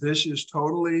is this is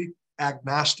totally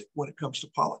agnostic when it comes to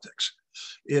politics.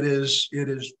 It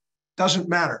doesn't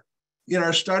matter. In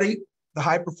our study, the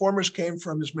high performers came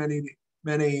from as many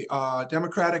many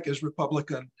Democratic as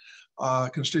Republican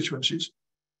constituencies.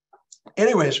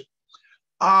 Anyways,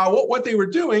 what they were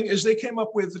doing is they came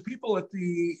up with the people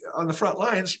on the front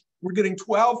lines were getting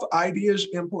 12 ideas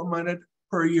implemented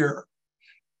per year,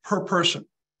 per person.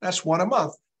 That's one a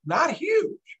month. Not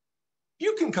huge.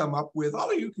 You can come up with,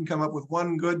 all of you can come up with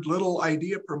one good little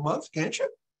idea per month, can't you?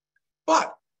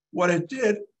 But what it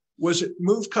did was it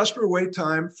moved customer wait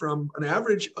time from an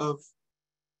average of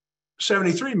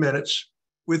 73 minutes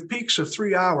with peaks of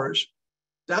 3 hours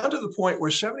down to the point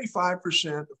where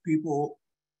 75% of people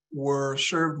were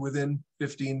served within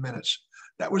 15 minutes.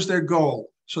 That was their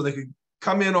goal. So they could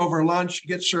come in over lunch,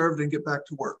 get served, and get back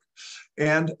to work.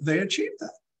 And they achieved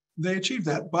that. They achieved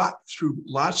that, but through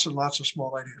lots and lots of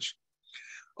small ideas.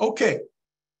 Okay,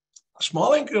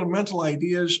 small incremental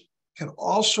ideas are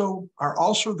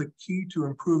also the key to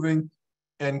improving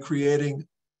and creating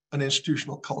an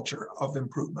institutional culture of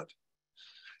improvement.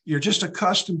 You're just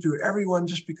accustomed to, everyone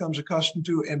just becomes accustomed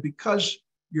to, and because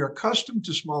you're accustomed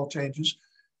to small changes,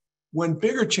 when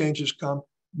bigger changes come,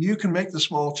 you can make the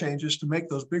small changes to make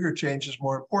those bigger changes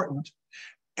more important,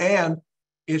 and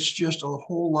it's just a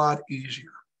whole lot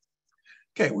easier.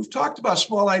 Okay, we've talked about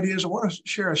small ideas. I want to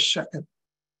share a second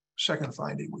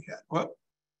finding we had. Well,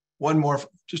 one more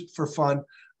just for fun.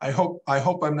 I hope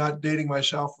I'm not dating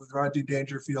myself with Rodney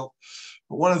Dangerfield,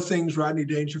 but one of the things Rodney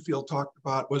Dangerfield talked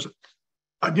about was,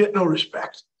 I get no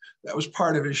respect. That was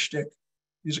part of his shtick.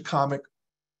 He's a comic.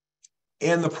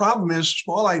 And the problem is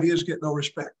small ideas get no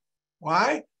respect.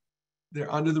 Why?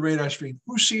 They're under the radar screen.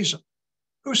 Who sees them?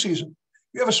 Who sees them?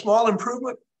 You have a small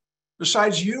improvement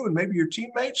besides you and maybe your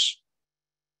teammates.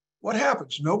 What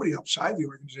happens? Nobody outside the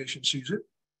organization sees it.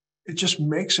 It just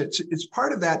makes it, it's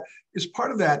part of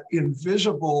that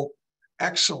invisible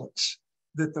excellence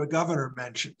that the governor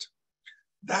mentioned.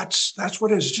 That's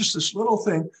what it is, just this little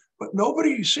thing, but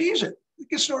nobody sees it. It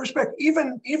gets no respect.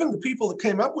 Even the people that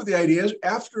came up with the ideas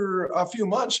after a few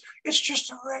months, it's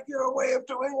just a regular way of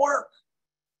doing work.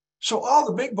 So all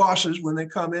the big bosses, when they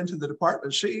come into the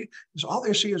department, all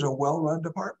they see is a well-run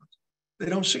department. They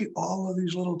don't see all of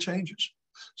these little changes.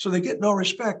 So they get no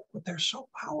respect, but they're so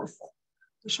powerful.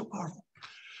 They're so powerful.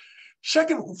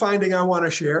 Second finding I want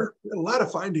to share, a lot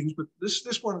of findings, but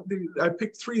this one, I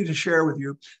picked 3 to share with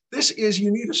you. This is,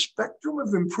 you need a spectrum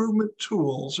of improvement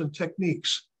tools and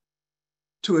techniques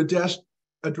to address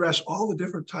all the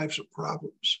different types of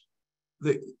problems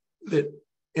that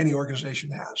any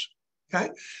organization has. Okay,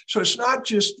 so it's not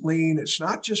just lean, it's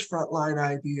not just frontline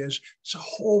ideas, it's a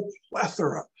whole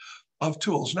plethora of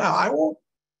tools. Now,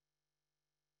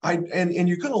 and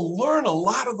you're going to learn a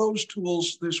lot of those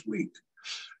tools this week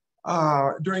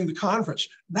during the conference.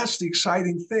 And that's the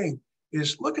exciting thing,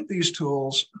 is look at these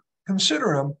tools,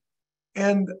 consider them,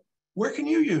 and where can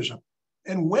you use them?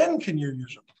 And when can you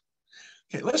use them?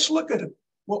 Okay, let's look at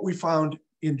what we found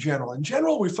in general. In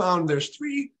general, we found there's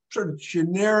 3 sort of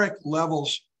generic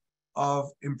levels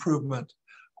of improvement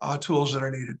tools that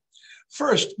are needed.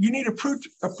 First, you need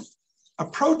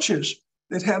approaches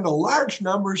that handle large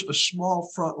numbers of small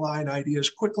frontline ideas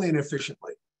quickly and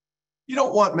efficiently. You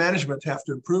don't want management to have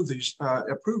to approve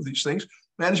these things.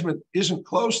 Management isn't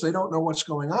close. They don't know what's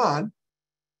going on.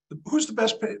 Who's the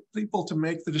best people to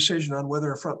make the decision on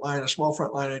whether a small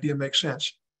frontline idea makes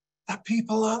sense? The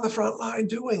people on the front line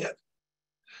doing it.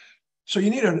 So you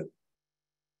need a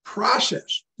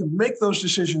process to make those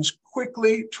decisions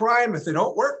quickly. Try them. If they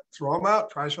don't work, throw them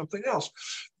out, try something else.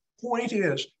 Point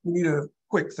is, you need a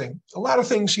quick thing. A lot of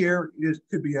things here, it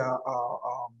could be an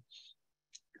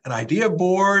idea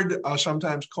board,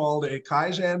 sometimes called a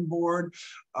Kaizen board,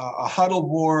 a huddle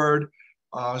board,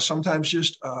 sometimes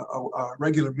just a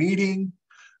regular meeting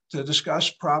to discuss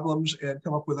problems and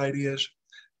come up with ideas.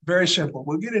 Very simple.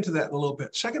 We'll get into that in a little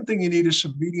bit. Second thing you need is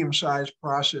some medium-sized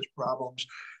process problems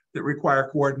that require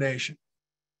coordination.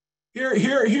 Here,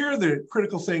 the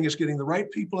critical thing is getting the right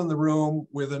people in the room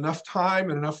with enough time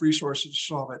and enough resources to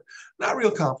solve it. Not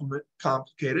real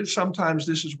complicated. Sometimes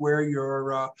this is where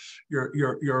your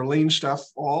lean stuff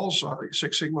falls.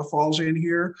 Six Sigma falls in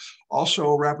here.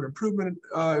 Also, rapid improvement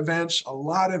events. A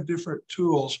lot of different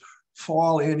tools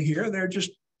fall in here. They're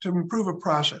just to improve a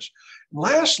process. And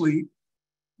lastly,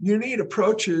 you need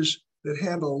approaches that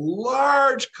handle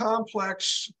large,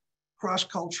 complex,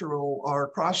 cross-cultural or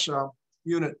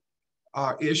cross-unit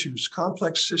issues,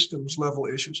 complex systems level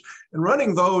issues. And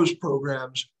running those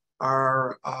programs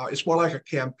it's more like a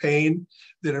campaign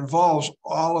that involves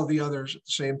all of the others at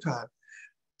the same time.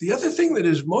 The other thing that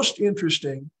is most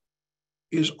interesting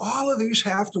is all of these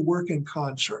have to work in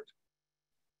concert.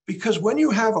 Because when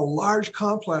you have a large,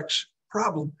 complex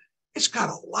problem, it's got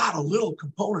a lot of little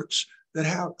components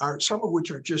that are some of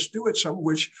which are just do it, some of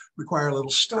which require a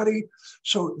little study.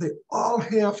 So they all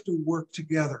have to work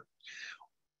together.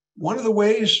 One of the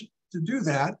ways to do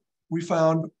that, we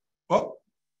found, well,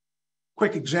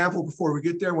 quick example before we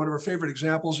get there, one of our favorite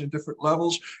examples in different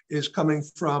levels is coming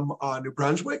from New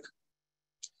Brunswick.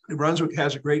 New Brunswick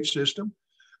has a great system.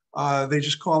 They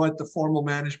just call it the formal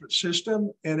management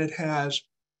system, and it has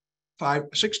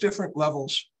 6 different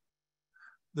levels.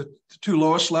 The 2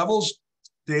 lowest levels,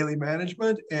 daily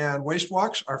management and waste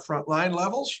walks, are frontline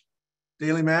levels.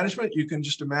 Daily management, you can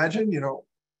just imagine,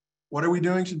 what are we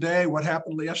doing today? What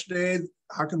happened yesterday?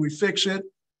 How can we fix it?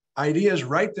 Ideas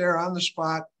right there on the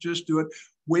spot, just do it.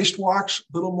 Waste walks, a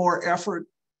little more effort,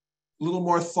 a little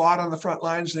more thought on the front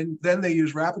lines. Then they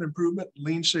use rapid improvement,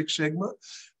 Lean Six Sigma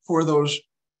for those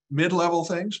mid-level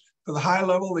things. For the high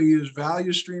level, they use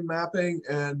value stream mapping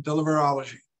and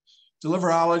deliverology.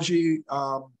 Deliverology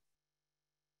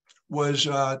was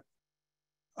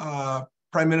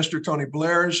Prime Minister Tony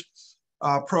Blair's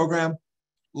program.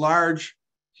 Large,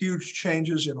 huge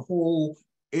changes in whole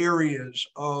areas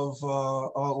of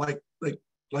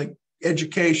like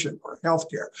education or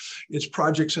healthcare. It's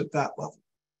projects at that level.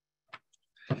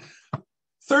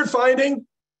 Third finding,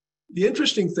 the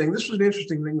interesting thing, this was an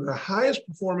interesting thing, the highest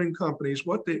performing companies,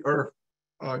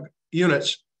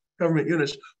 units, government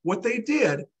units, what they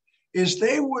did is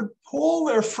they would pull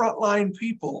their frontline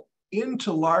people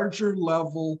into larger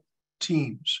level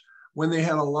teams. When they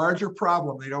had a larger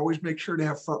problem, they'd always make sure to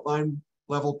have frontline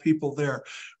level people there.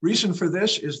 Reason for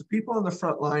this is the people on the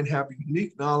front line have a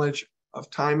unique knowledge of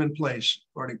time and place,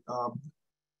 or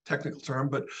technical term,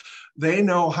 but they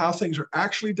know how things are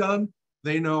actually done.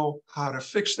 They know how to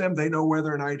fix them. They know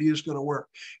whether an idea is going to work.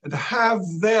 And to have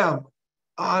them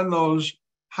on those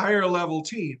higher level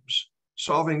teams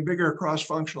solving bigger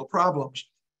cross-functional problems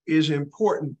is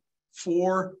important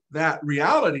for that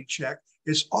reality check.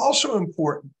 It's also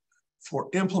important for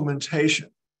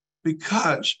implementation,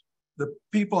 because the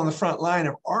people on the front line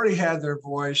have already had their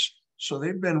voice, so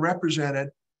they've been represented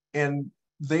and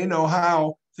they know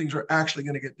how things are actually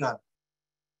going to get done.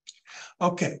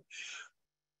 Okay,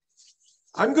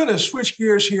 I'm going to switch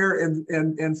gears here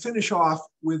and finish off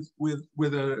with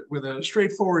a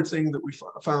straightforward thing that we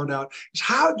found out is,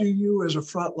 how do you as a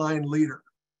frontline leader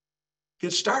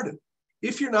get started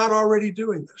if you're not already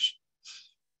doing this?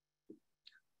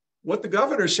 What the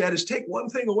governor said is, take one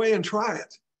thing away and try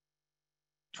it.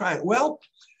 Try it. Well,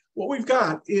 what we've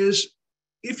got is,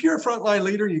 if you're a frontline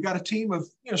leader, you got a team of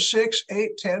 6,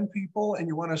 8, 10 people, and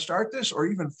you want to start this, or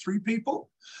even 3 people,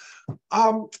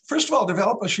 first of all,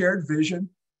 develop a shared vision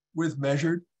with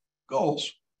measured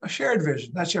goals. A shared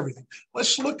vision, that's everything.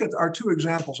 Let's look at our 2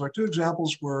 examples. Our 2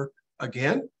 examples were,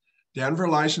 again, Denver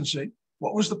licensing.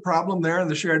 What was the problem there in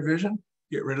the shared vision?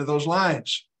 Get rid of those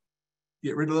lines.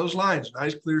 Get rid of those lines.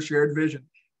 Nice, clear, shared vision.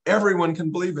 Everyone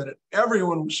can believe in it.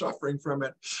 Everyone was suffering from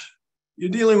it. You're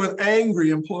dealing with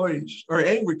angry employees or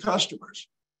angry customers.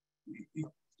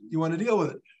 You want to deal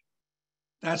with it.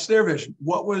 That's their vision.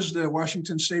 What was the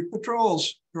Washington State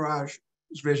Patrol's garage's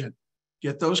vision?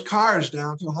 Get those cars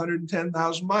down to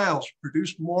 110,000 miles,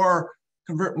 produce more,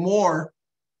 convert more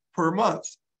per month.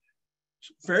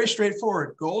 Very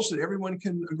straightforward, goals that everyone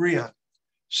can agree on.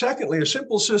 Secondly, a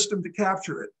simple system to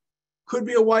capture it. Could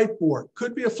be a whiteboard,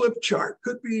 could be a flip chart,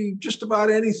 could be just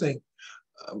about anything.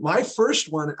 My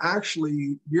first one,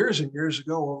 actually, years and years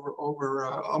ago, over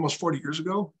almost 40 years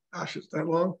ago, gosh, it's that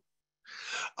long,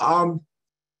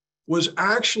 was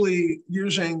actually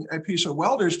using a piece of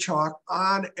welder's chalk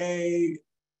on a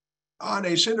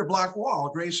cinder block wall,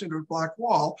 a gray cinder block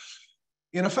wall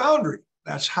in a foundry.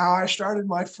 That's how I started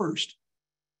my first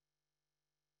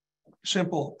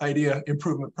simple idea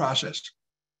improvement process.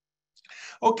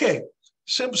 Okay,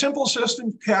 simple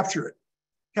system, capture it.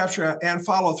 Capture and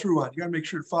follow through on. You got to make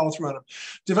sure to follow through on them.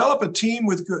 Develop a team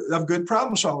of good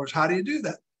problem solvers. How do you do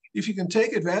that? If you can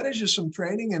take advantage of some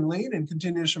training in lean and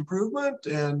continuous improvement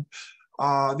and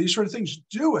these sort of things,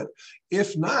 do it.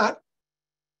 If not,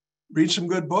 read some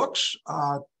good books,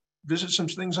 visit some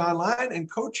things online, and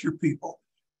coach your people.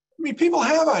 I mean, people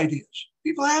have ideas.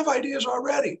 People have ideas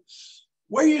already.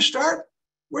 Where do you start?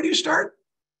 Where do you start?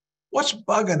 What's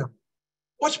bugging them?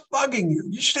 What's bugging you?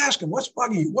 You just ask them, what's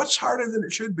bugging you? What's harder than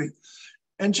it should be?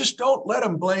 And just don't let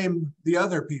them blame the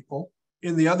other people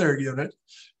in the other unit.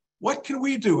 What can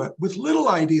we do with little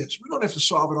ideas? We don't have to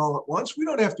solve it all at once. We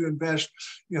don't have to invest,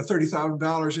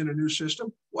 $30,000 in a new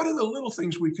system. What are the little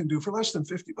things we can do for less than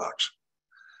 $50?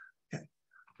 Okay.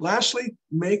 Lastly,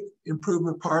 make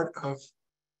improvement part of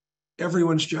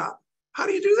everyone's job. How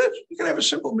do you do that? You can have a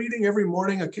simple meeting every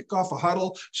morning, a kickoff, a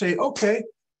huddle, say, okay,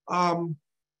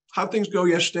 how'd things go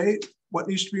yesterday? what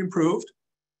needs to be improved,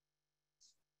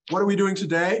 what are we doing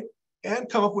today, and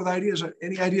come up with ideas,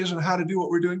 any ideas on how to do what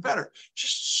we're doing better.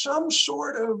 Just some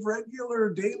sort of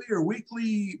regular daily or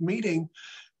weekly meeting,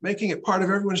 making it part of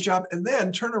everyone's job, and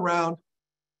then turn around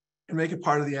and make it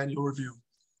part of the annual review.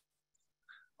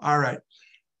 All right.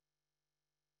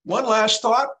 One last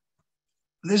thought.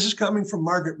 This is coming from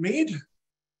Margaret Mead,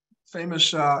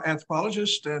 famous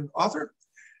anthropologist and author.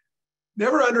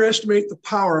 Never underestimate the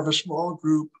power of a small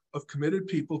group of committed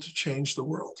people to change the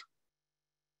world.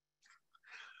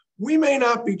 We may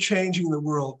not be changing the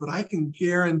world, but I can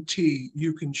guarantee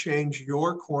you can change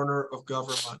your corner of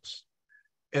government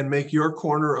and make your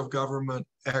corner of government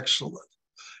excellent.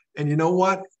 And you know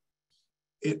what?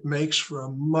 It makes for a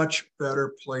much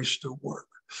better place to work.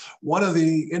 One of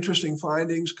the interesting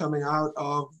findings coming out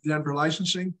of Denver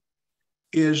licensing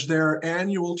is their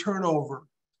annual turnover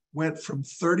went from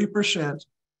 30%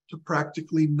 to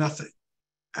practically nothing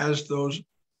as those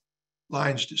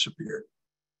lines disappeared.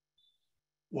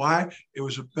 Why? It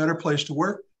was a better place to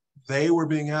work. They were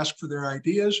being asked for their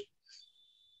ideas.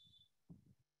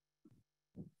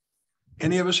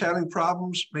 Any of us having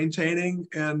problems maintaining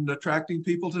and attracting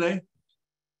people today?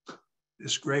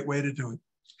 It's a great way to do it.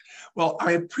 Well,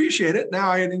 I appreciate it.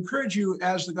 Now, I'd encourage you,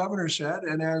 as the governor said,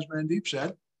 and as Mandeep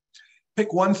said,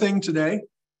 pick one thing today,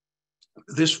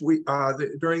 this week,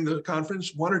 during the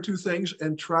conference, one or two things,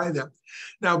 and try them.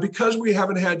 Now, because we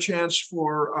haven't had a chance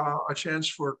for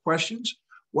questions,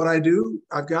 what I've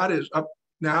got is up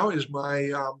now is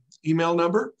my email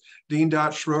number,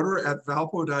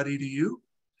 dean.schroeder@valpo.edu.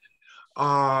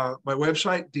 My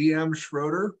website,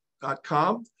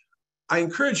 dmschroeder.com. I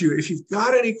encourage you, if you've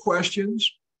got any questions,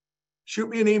 shoot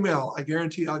me an email. I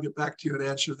guarantee I'll get back to you and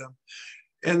answer them.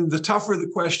 And the tougher the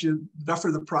question, the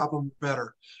tougher the problem,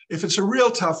 better. If it's a real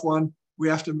tough one,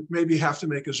 we maybe have to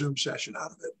make a Zoom session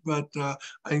out of it. But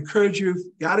I encourage you, if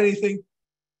you got anything,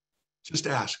 just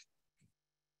ask.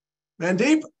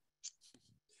 Mandeep,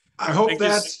 I hope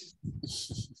that's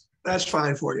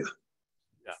fine for you.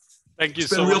 Yeah, thank you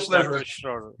so much, Dr.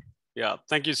 Schroeder. Yeah,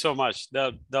 thank you so much.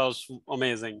 That was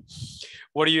amazing.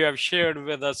 What you have shared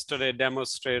with us today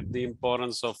demonstrate the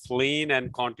importance of lean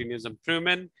and continuous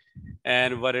improvement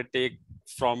and what it takes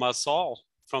from us all,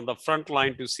 from the front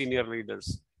line to senior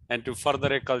leaders, and to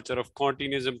further a culture of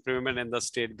continuous improvement in the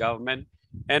state government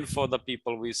and for the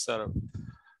people we serve.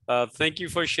 Thank you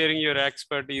for sharing your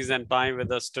expertise and time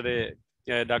with us today,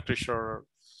 Dr. Schroeder.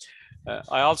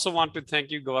 I also want to thank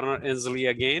you, Governor Inslee,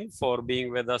 again for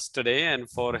being with us today and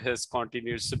for his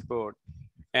continued support.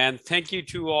 And thank you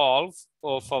to all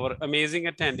of our amazing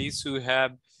attendees who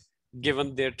have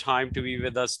given their time to be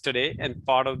with us today and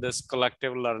part of this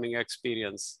collective learning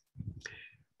experience.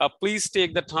 Please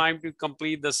take the time to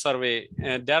complete the survey,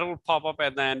 and that will pop up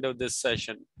at the end of this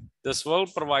session. This will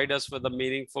provide us with a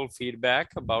meaningful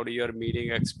feedback about your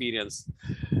meeting experience.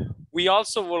 We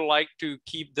also would like to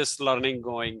keep this learning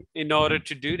going. In order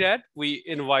to do that, we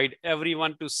invite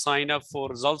everyone to sign up for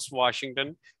Results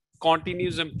Washington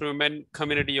Continuous Improvement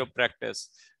Community of Practice.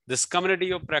 This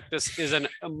community of practice is an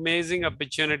amazing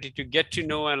opportunity to get to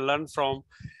know and learn from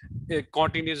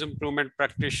continuous improvement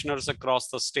practitioners across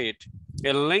the state.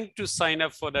 A link to sign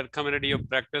up for that community of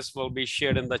practice will be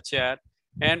shared in the chat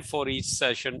and for each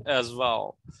session as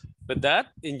well. With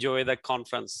that, enjoy the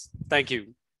conference. Thank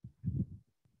you.